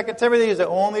passage in 2 Timothy is the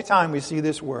only time we see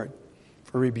this word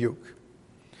for rebuke.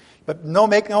 But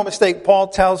make no mistake, Paul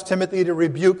tells Timothy to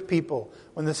rebuke people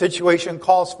when the situation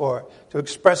calls for it, to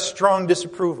express strong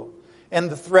disapproval and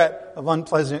the threat of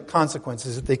unpleasant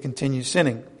consequences if they continue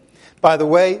sinning. By the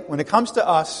way, when it comes to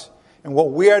us and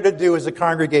what we are to do as a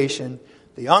congregation,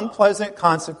 the unpleasant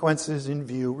consequences in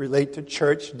view relate to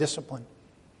church discipline.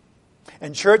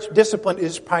 And church discipline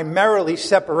is primarily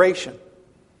separation.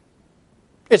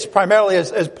 It's primarily,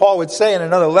 as Paul would say in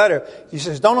another letter, he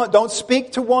says, don't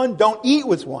speak to one, don't eat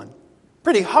with one.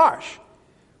 Pretty harsh.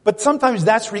 But sometimes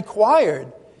that's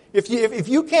required. If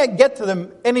you can't get to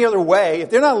them any other way, if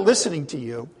they're not listening to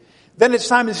you, then it's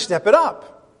time to step it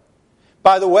up.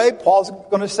 By the way, Paul's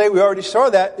going to say, we already saw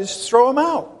that, is throw them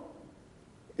out.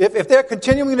 If they're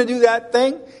continuing to do that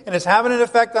thing, and it's having an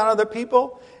effect on other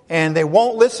people, and they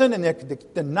won't listen, and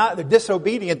they're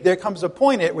disobedient, there comes a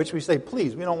point at which we say,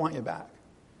 please, we don't want you back.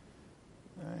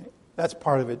 All right? That's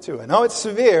part of it too. I know it's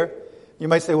severe. You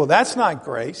might say, well, that's not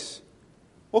grace.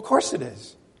 Well, of course it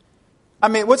is. I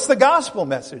mean, what's the gospel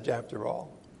message after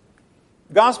all?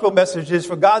 The gospel message is,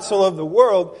 for God so loved the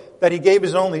world that he gave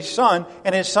his only son,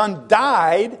 and his son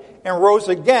died and rose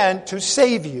again to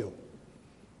save you.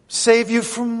 Save you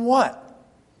from what?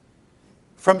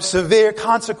 from severe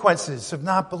consequences of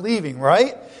not believing,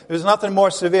 right? There's nothing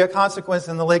more severe consequence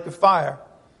than the lake of fire.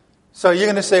 So you're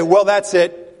going to say, well, that's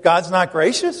it. God's not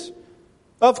gracious?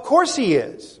 Of course he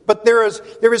is. But there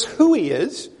is who he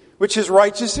is, which is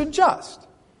righteous and just.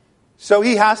 So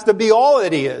he has to be all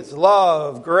that he is.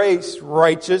 Love, grace,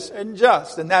 righteous, and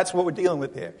just. And that's what we're dealing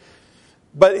with here.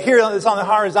 But here it's on the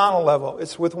horizontal level.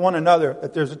 It's with one another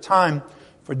that there's a time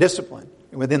for discipline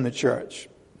within the church.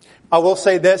 I will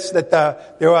say this, that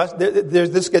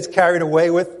this gets carried away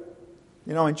with.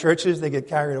 In churches, they get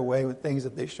carried away with things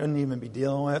that they shouldn't even be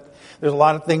dealing with. There's a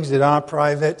lot of things that are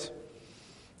private.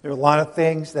 There are a lot of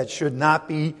things that should not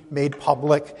be made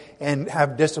public and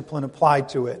have discipline applied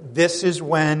to it. This is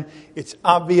when it's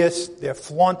obvious, they're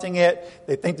flaunting it,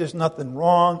 they think there's nothing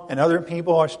wrong, and other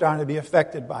people are starting to be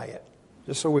affected by it.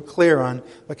 Just so we're clear on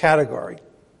the category.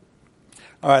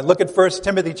 All right, look at 1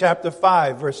 Timothy chapter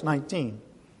 5, verse 19.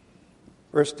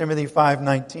 1 Timothy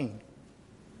 5:19.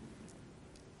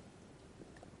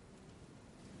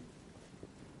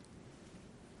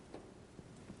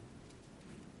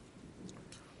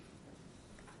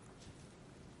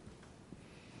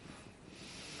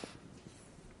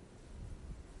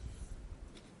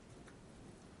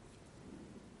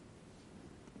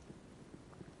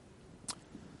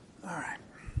 All right.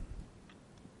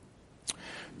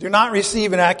 Do not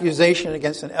receive an accusation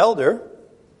against an elder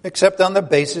except on the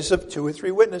basis of 2 or 3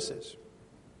 witnesses.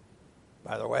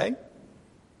 By the way,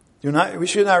 we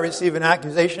should not receive an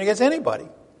accusation against anybody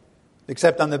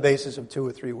except on the basis of 2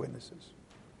 or 3 witnesses.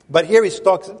 But here he's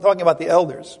talking about the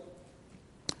elders.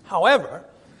 However,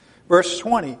 verse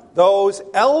 20, those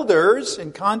elders,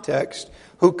 in context,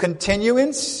 who continue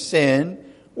in sin,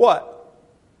 what?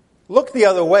 Look the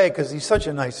other way because he's such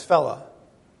a nice fella.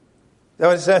 Is that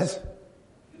what it says?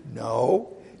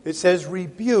 No. It says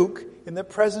rebuke in the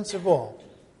presence of all.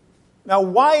 Now,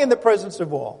 why in the presence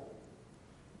of all?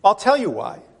 I'll tell you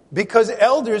why. Because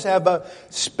elders have a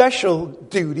special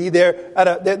duty.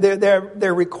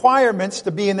 Their requirements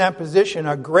to be in that position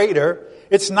are greater.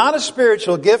 It's not a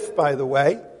spiritual gift, by the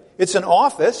way. It's an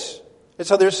office. And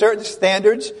so there's certain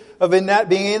standards of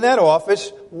being in that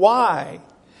office. Why?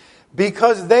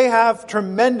 Because they have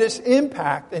tremendous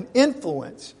impact and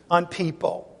influence on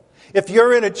people. If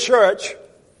you're in a church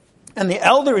and the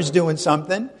elder is doing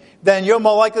something, then you're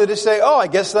more likely to say, oh, I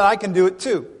guess that I can do it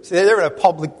too. See, they're in a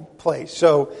public place.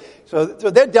 So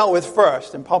they're dealt with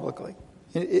first and publicly,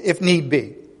 if need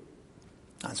be.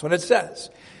 That's what it says.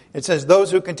 It says,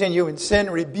 those who continue in sin,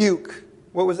 rebuke.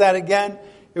 What was that again?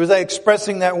 It was like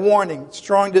expressing that warning,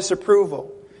 strong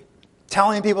disapproval,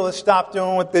 telling people to stop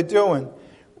doing what they're doing,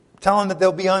 telling that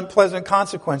there'll be unpleasant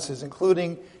consequences,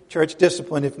 including church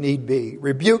discipline if need be.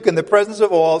 Rebuke in the presence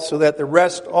of all so that the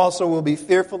rest also will be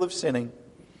fearful of sinning.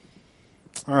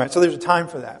 All right, so there's a time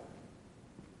for that.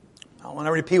 I want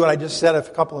to repeat what I just said a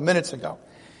couple of minutes ago.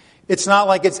 It's not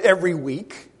like it's every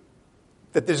week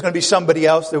that there's going to be somebody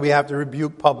else that we have to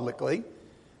rebuke publicly.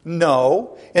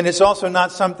 No. And it's also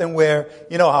not something where,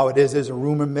 you know how it is, there's a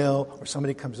rumor mill or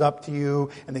somebody comes up to you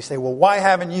and they say, well, why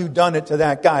haven't you done it to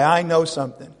that guy? I know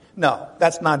something. No,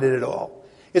 that's not it at all.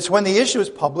 It's when the issue is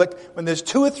public, when there's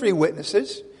 2 or 3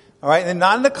 witnesses, all right, and they're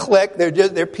not in a clique,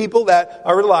 they're people that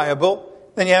are reliable,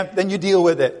 then you deal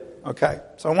with it. Okay.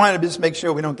 So I wanted to just make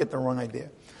sure we don't get the wrong idea.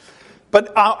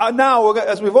 But now,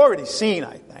 as we've already seen,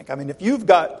 I think, I mean, if you've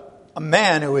got a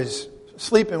man who is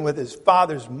sleeping with his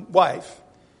father's wife,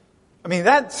 I mean,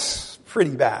 that's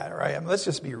pretty bad, right? I mean, let's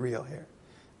just be real here,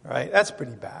 right? That's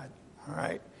pretty bad, all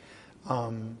right?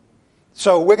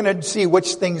 So we're going to see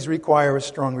which things require a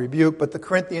strong rebuke, but the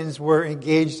Corinthians were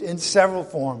engaged in several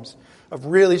forms of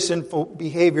really sinful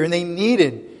behavior, and they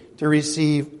needed to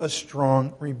receive a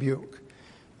strong rebuke.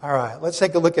 All right, let's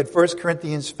take a look at 1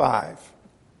 Corinthians 5.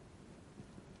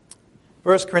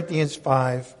 1 Corinthians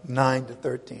 5, 9 to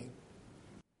 13.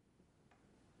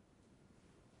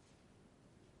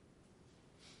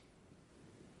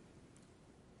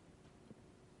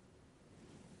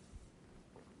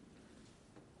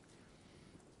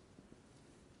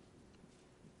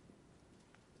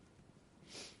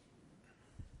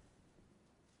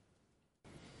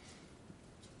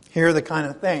 Here are the kind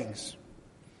of things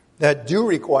that do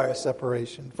require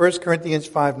separation. 1 Corinthians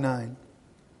 5:9.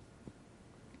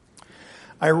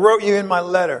 I wrote you in my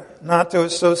letter not to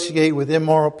associate with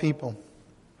immoral people.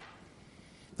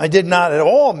 I did not at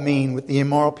all mean with the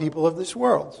immoral people of this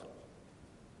world,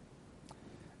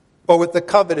 or with the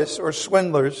covetous or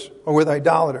swindlers or with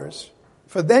idolaters.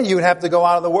 For then you would have to go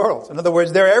out of the world. In other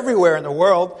words, they're everywhere in the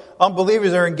world.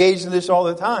 Unbelievers are engaged in this all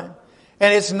the time.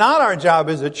 And it's not our job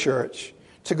as a church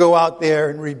to go out there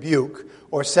and rebuke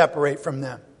or separate from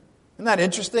them. Isn't that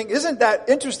interesting? Isn't that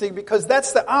interesting? Because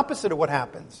that's the opposite of what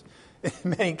happens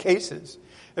in many cases.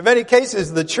 In many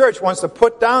cases, the church wants to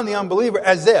put down the unbeliever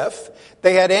as if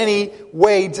they had any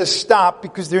way to stop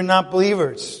because they're not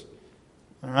believers.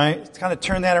 All right? It's kind of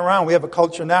turn that around. We have a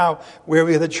culture now where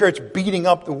we have the church beating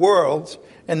up the world,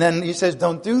 and then he says,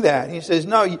 don't do that. He says,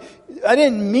 no, I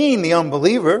didn't mean the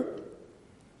unbeliever.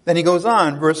 Then he goes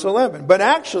on, verse 11. But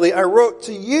actually, I wrote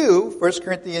to you, 1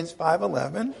 Corinthians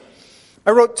 5:11, I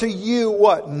wrote to you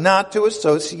what? Not to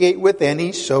associate with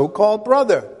any so-called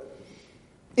brother,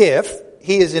 if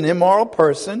he is an immoral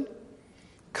person,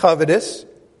 covetous,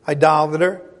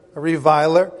 idolater, a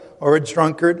reviler, or a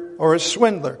drunkard, or a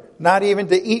swindler, not even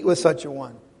to eat with such a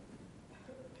one.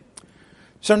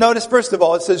 So notice, first of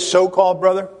all, it says so-called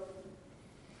brother.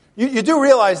 You do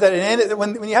realize that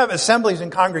when you have assemblies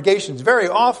and congregations, very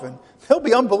often, there'll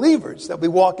be unbelievers that'll be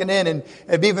walking in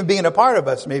and even being a part of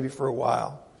us maybe for a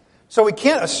while. So we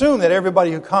can't assume that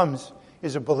everybody who comes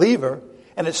is a believer.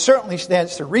 And it certainly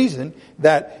stands to reason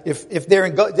that if they're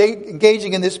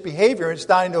engaging in this behavior and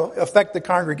starting to affect the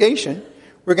congregation,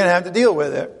 we're going to have to deal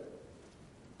with it.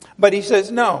 But he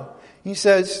says, no. He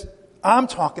says, I'm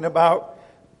talking about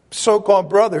so-called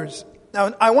brothers.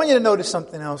 Now, I want you to notice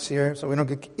something else here, so we don't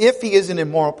get, if he is an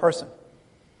immoral person.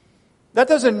 That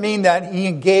doesn't mean that he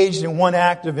engaged in one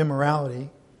act of immorality.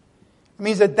 It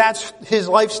means that that's his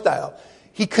lifestyle.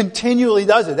 He continually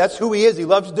does it. That's who he is. He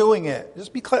loves doing it.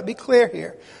 Just be clear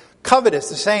here. Covetous,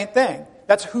 the same thing.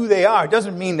 That's who they are. It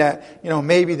doesn't mean that,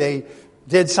 maybe they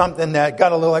did something that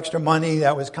got a little extra money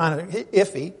that was kind of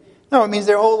iffy. No, it means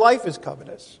their whole life is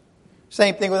covetous.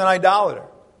 Same thing with an idolater.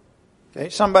 Okay?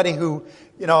 Somebody who,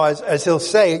 as he'll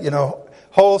say,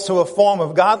 holds to a form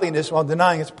of godliness while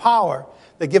denying its power.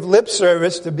 They give lip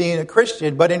service to being a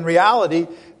Christian, but in reality,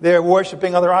 they're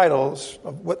worshiping other idols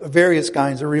of various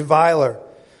kinds, a reviler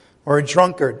or a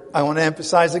drunkard. I want to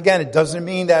emphasize again, it doesn't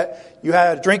mean that you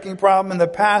had a drinking problem in the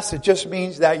past. It just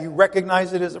means that you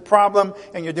recognize it as a problem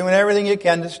and you're doing everything you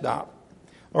can to stop.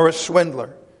 Or a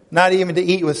swindler, not even to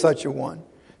eat with such a one.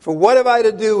 For what have I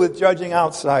to do with judging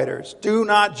outsiders? Do you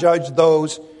not judge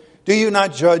those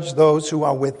who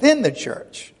are within the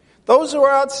church? Those who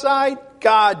are outside,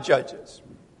 God judges.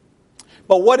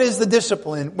 But what is the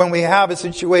discipline when we have a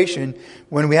situation,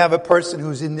 when we have a person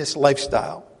who's in this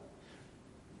lifestyle?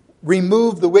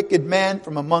 Remove the wicked man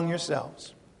from among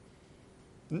yourselves.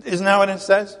 Isn't that what it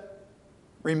says?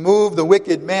 Remove the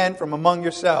wicked man from among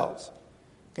yourselves.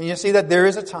 Can you see that there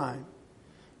is a time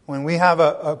when we have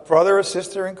a brother or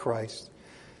sister in Christ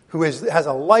who has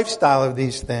a lifestyle of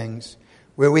these things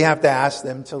where we have to ask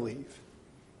them to leave?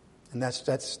 And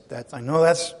that's I know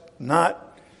that's not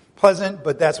pleasant,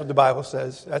 but that's what the Bible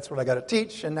says. That's what I got to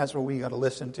teach, and that's what we got to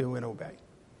listen to and obey.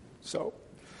 So,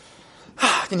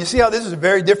 can you see how this is a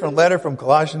very different letter from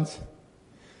Colossians?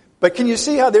 But can you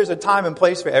see how there's a time and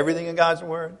place for everything in God's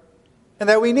Word? And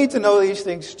that we need to know these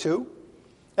things too.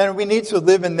 And we need to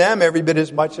live in them every bit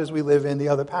as much as we live in the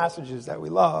other passages that we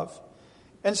love.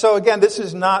 And so again, this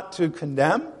is not to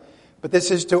condemn, but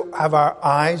this is to have our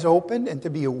eyes open and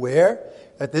to be aware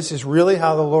that this is really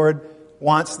how the Lord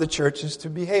wants the churches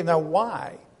to behave. Now,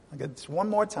 why? I'll get this one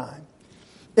more time.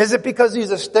 Is it because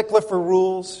he's a stickler for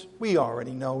rules? We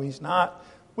already know he's not.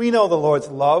 We know the Lord's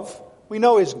love. We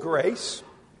know his grace.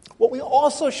 What we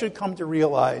also should come to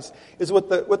realize is what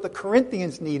the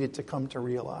Corinthians needed to come to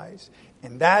realize.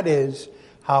 And that is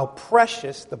how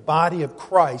precious the body of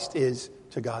Christ is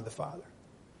to God the Father.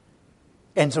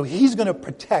 And so he's going to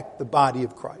protect the body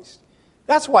of Christ.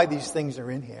 That's why these things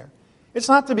are in here. It's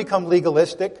not to become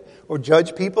legalistic or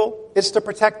judge people. It's to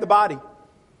protect the body.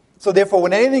 So therefore,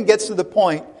 when anything gets to the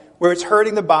point where it's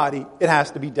hurting the body, it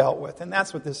has to be dealt with. And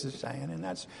that's what this is saying.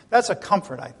 And that's a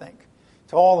comfort, I think,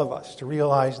 to all of us to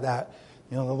realize that,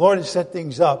 the Lord has set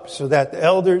things up so that the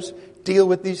elders deal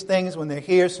with these things when they're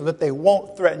here so that they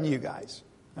won't threaten you guys.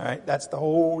 All right? That's the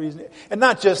whole reason. And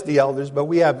not just the elders, but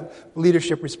we have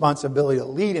leadership responsibility to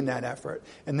lead in that effort.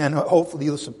 And then hopefully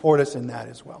you'll support us in that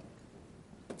as well.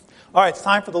 All right, it's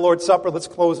time for the Lord's Supper. Let's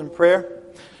close in prayer.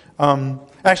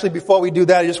 Actually, before we do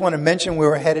that, I just want to mention where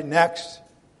we're headed next.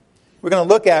 We're going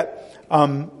to look at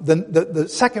the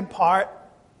second part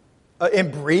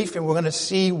in brief, and we're going to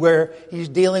see where he's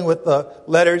dealing with the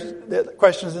letters, the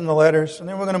questions in the letters, and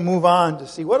then we're going to move on to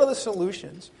see what are the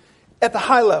solutions at the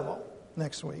high level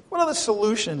next week. What are the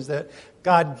solutions that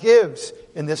God gives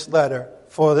in this letter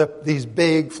for these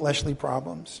big fleshly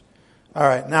problems? All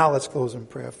right, now let's close in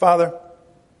prayer. Father,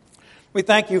 we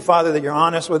thank you, Father, that you're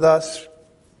honest with us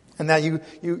and that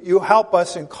you help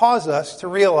us and cause us to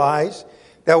realize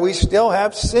that we still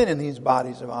have sin in these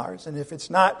bodies of ours. And if it's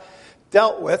not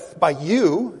dealt with by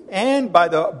you and by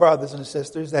the brothers and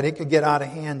sisters, that it could get out of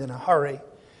hand in a hurry.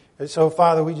 And so,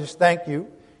 Father, we just thank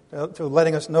you for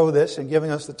letting us know this and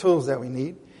giving us the tools that we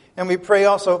need. And we pray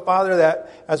also, Father,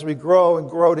 that as we grow and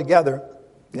grow together,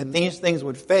 that these things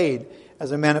would fade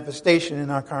as a manifestation in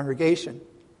our congregation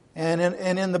and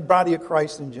in the body of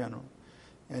Christ in general.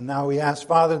 And now we ask,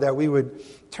 Father, that we would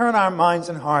turn our minds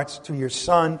and hearts to your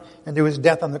Son and to his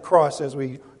death on the cross as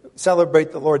we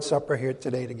celebrate the Lord's Supper here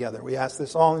today together. We ask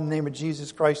this all in the name of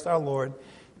Jesus Christ our Lord,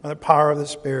 by the power of the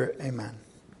Spirit. Amen.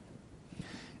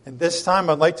 At this time,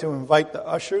 I'd like to invite the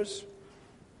ushers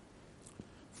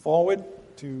forward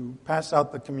to pass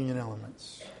out the communion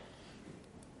elements.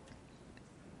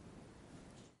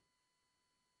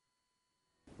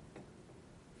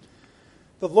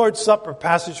 The Lord's Supper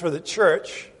passage for the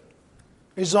church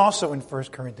is also in 1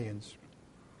 Corinthians.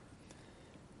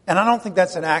 And I don't think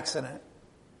that's an accident.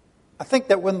 I think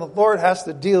that when the Lord has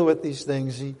to deal with these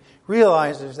things, he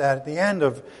realizes that at the end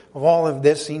of all of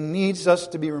this, he needs us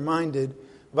to be reminded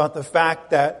about the fact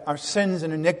that our sins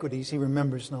and iniquities he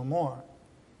remembers no more.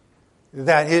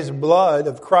 That his blood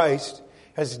of Christ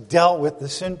has dealt with the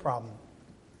sin problem.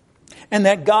 And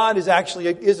that God is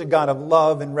a God of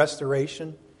love and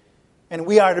restoration. And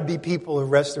we are to be people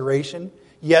of restoration.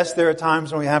 Yes, there are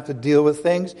times when we have to deal with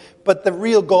things, but the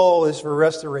real goal is for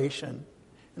restoration.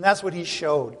 And that's what he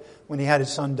showed when he had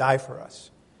his Son die for us.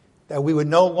 That we would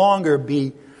no longer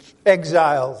be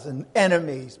exiles and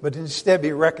enemies, but instead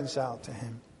be reconciled to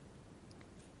him.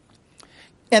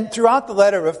 And throughout the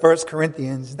letter of 1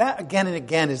 Corinthians, that again and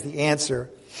again is the answer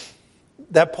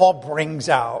that Paul brings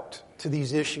out to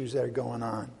these issues that are going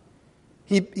on.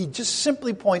 He just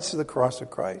simply points to the cross of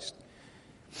Christ.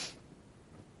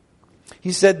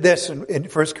 He said this in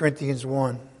 1 Corinthians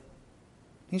 1.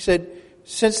 He said,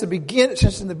 Since in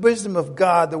the wisdom of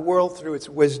God, the world through its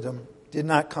wisdom did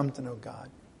not come to know God.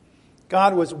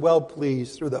 God was well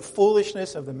pleased through the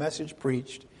foolishness of the message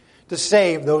preached to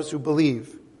save those who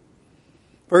believe.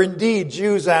 For indeed,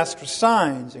 Jews ask for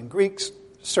signs and Greeks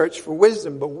search for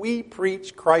wisdom, but we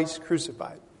preach Christ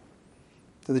crucified.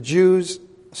 To the Jews,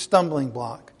 a stumbling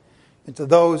block, and to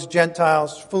those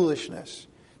Gentiles, foolishness.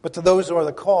 But to those who are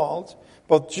the called,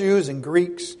 both Jews and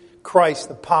Greeks, Christ,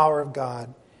 the power of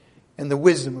God and the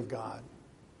wisdom of God.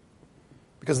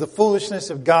 Because the foolishness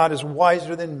of God is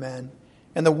wiser than men,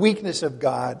 and the weakness of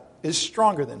God is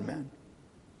stronger than men.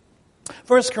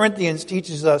 1 Corinthians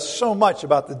teaches us so much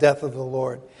about the death of the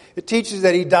Lord. It teaches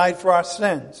that he died for our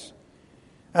sins.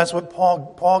 That's what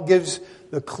Paul gives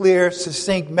the clear,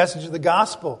 succinct message of the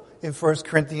gospel in 1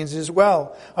 Corinthians as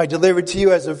well. I delivered to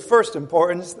you as of first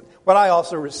importance what I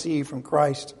also received from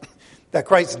Christ. That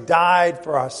Christ died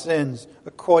for our sins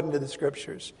according to the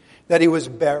Scriptures. That he was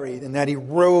buried and that he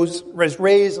was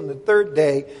raised on the third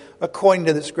day according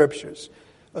to the Scriptures.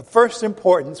 Of first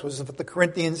importance was for the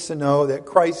Corinthians to know that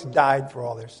Christ died for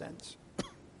all their sins.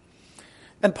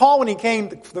 And Paul, when he came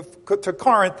to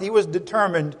Corinth, he was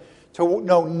determined to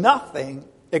know nothing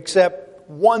except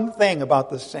one thing about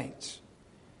the saints.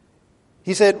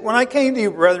 He said, When I came to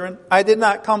you, brethren, I did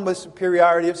not come with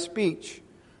superiority of speech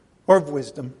or of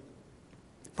wisdom,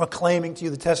 proclaiming to you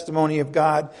the testimony of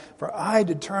God, for I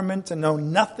determined to know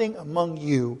nothing among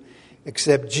you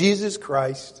except Jesus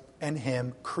Christ and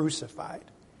him crucified.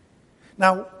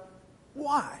 Now,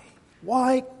 why?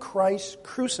 Why Christ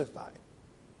crucified?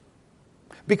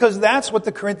 Because that's what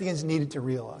the Corinthians needed to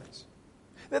realize.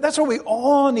 That's what we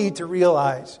all need to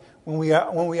realize when we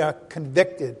are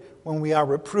convicted, when we are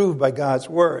reproved by God's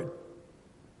word.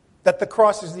 That the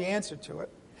cross is the answer to it.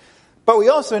 But we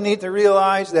also need to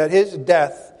realize that his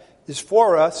death is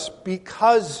for us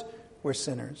because we're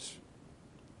sinners.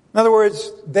 In other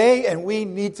words, they and we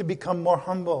need to become more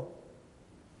humble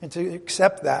and to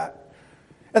accept that.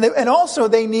 And also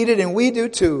they needed, and we do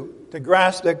too, to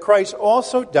grasp that Christ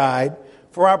also died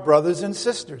for our brothers and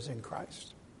sisters in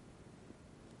Christ.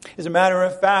 As a matter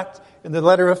of fact, in the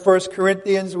letter of 1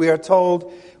 Corinthians, we are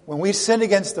told when we sin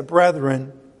against the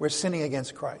brethren, we're sinning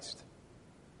against Christ.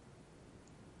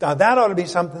 Now that ought to be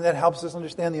something that helps us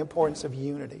understand the importance of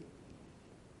unity.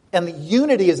 And the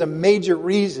unity is a major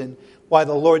reason why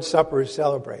the Lord's Supper is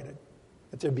celebrated.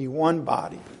 That there be one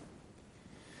body.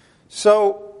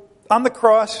 So, on the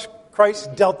cross,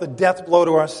 Christ dealt the death blow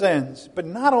to our sins. But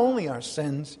not only our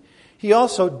sins, he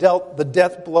also dealt the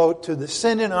death blow to the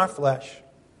sin in our flesh.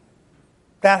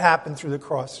 That happened through the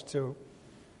cross too.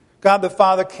 God the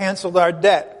Father canceled our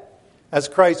debt as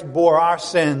Christ bore our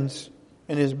sins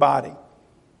in his body.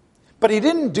 But he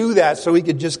didn't do that so he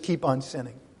could just keep on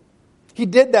sinning. He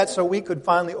did that so we could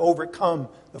finally overcome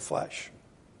the flesh.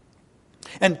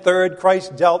 And third,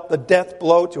 Christ dealt the death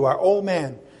blow to our old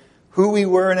man, who we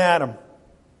were in Adam,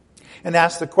 and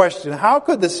ask the question, how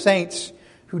could the saints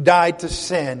who died to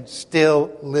sin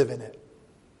still live in it?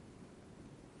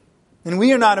 And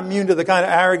we are not immune to the kind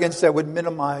of arrogance that would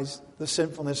minimize the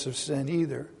sinfulness of sin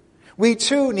either. We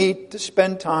too need to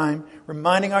spend time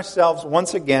reminding ourselves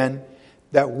once again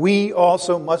that we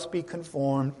also must be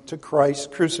conformed to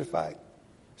Christ crucified.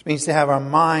 This means to have our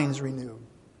minds renewed,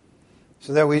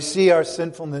 so that we see our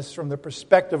sinfulness from the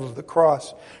perspective of the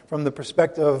cross, from the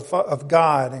perspective of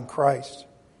God and Christ,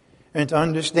 and to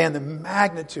understand the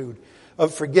magnitude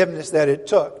of forgiveness that it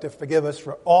took to forgive us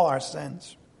for all our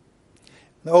sins,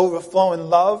 the overflowing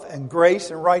love and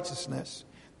grace and righteousness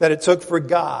that it took for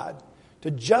God to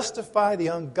justify the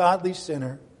ungodly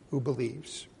sinner who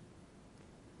believes.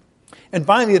 And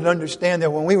finally, to understand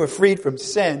that when we were freed from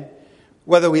sin,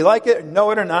 whether we like it or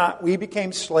know it or not, we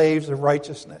became slaves of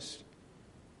righteousness.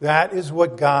 That is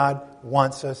what God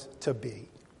wants us to be.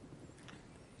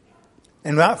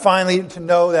 And finally, to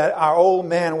know that our old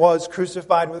man was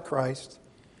crucified with Christ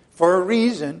for a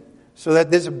reason, so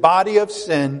that this body of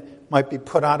sin might be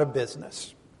put out of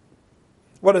business.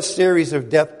 What a series of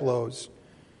death blows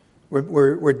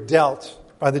were dealt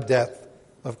by the death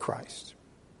of Christ.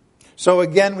 So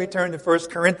again, we turn to 1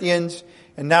 Corinthians,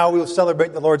 and now we'll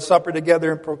celebrate the Lord's Supper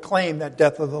together and proclaim that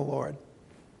death of the Lord.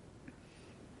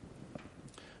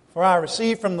 For I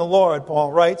received from the Lord,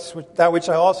 Paul writes, that which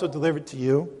I also delivered to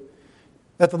you,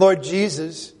 that the Lord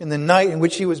Jesus, in the night in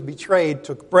which he was betrayed,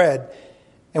 took bread,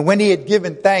 and when he had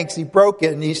given thanks, he broke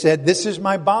it, and he said, "This is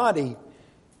my body,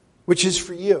 which is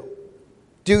for you.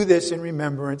 Do this in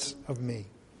remembrance of me."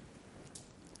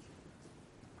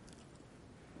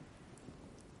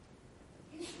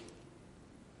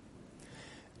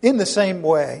 In the same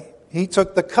way, he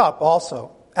took the cup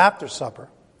also after supper.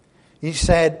 He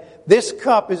said, "This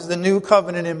cup is the new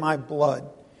covenant in my blood.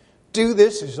 Do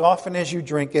this as often as you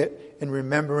drink it in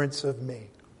remembrance of me."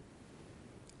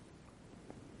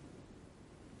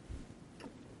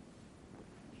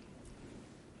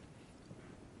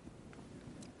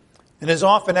 And as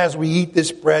often as we eat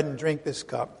this bread and drink this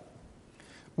cup,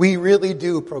 we really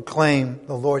do proclaim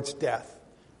the Lord's death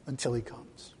until he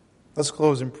comes. Let's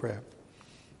close in prayer.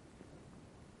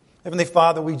 Heavenly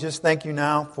Father, we just thank you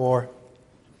now for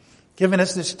giving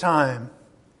us this time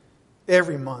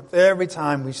every month, every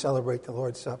time we celebrate the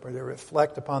Lord's Supper, to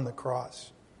reflect upon the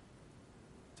cross,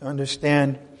 to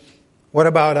understand what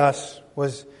about us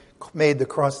was made the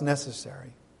cross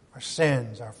necessary, our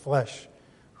sins, our flesh,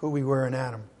 who we were in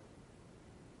Adam.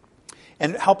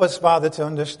 And help us, Father, to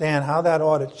understand how that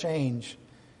ought to change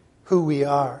who we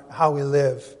are, how we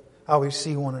live, how we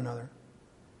see one another.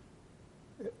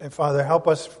 And Father, help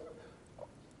us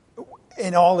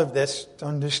in all of this to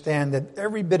understand that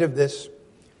every bit of this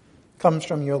comes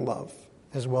from your love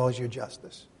as well as your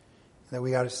justice. And that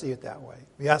we ought to see it that way.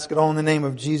 We ask it all in the name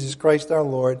of Jesus Christ our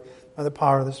Lord, by the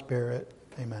power of the Spirit.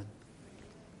 Amen.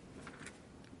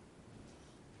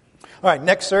 All right,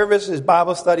 next service is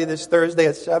Bible study this Thursday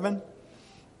at 7.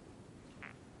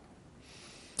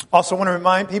 Also want to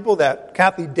remind people that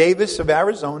Kathy Davis of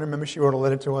Arizona, remember she wrote a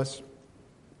letter to us,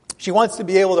 she wants to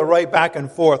be able to write back and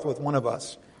forth with one of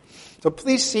us. So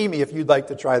please see me if you'd like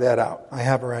to try that out. I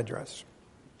have her address.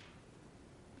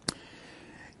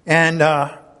 And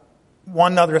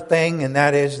one other thing, and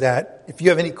that is that if you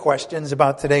have any questions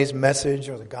about today's message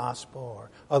or the gospel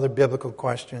or other biblical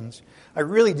questions, I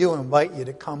really do invite you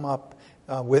to come up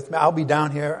with me. I'll be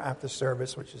down here after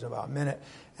service, which is about a minute,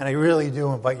 and I really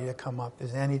do invite you to come up.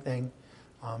 If there's anything,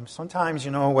 sometimes,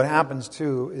 what happens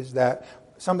too is that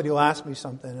somebody will ask me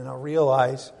something and I'll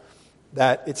realize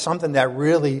that it's something that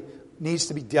really needs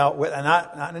to be dealt with, and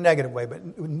not in a negative way, but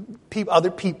other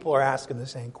people are asking the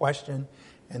same question,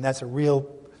 and that's a real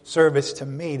service to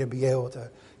me to be able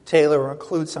to tailor or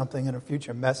include something in a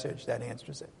future message that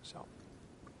answers it. So,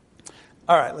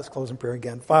 all right, let's close in prayer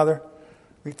again. Father,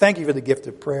 we thank you for the gift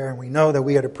of prayer, and we know that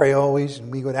we are to pray always,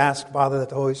 and we would ask, Father, that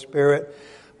the Holy Spirit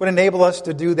would enable us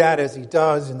to do that as he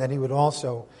does, and that he would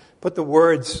also put the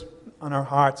words on our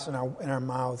hearts and in our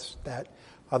mouths that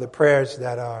are the prayers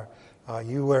that are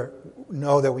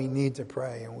know that we need to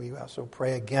pray. And we also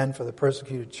pray again for the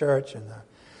persecuted church, and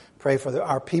pray for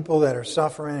our people that are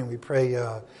suffering. And we pray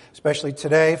especially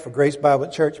today for Grace Bible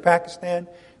Church Pakistan,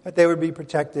 that they would be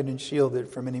protected and shielded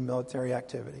from any military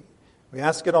activity. We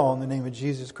ask it all in the name of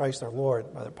Jesus Christ our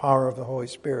Lord, by the power of the Holy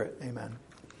Spirit. Amen.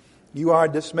 You are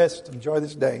dismissed. Enjoy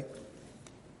this day.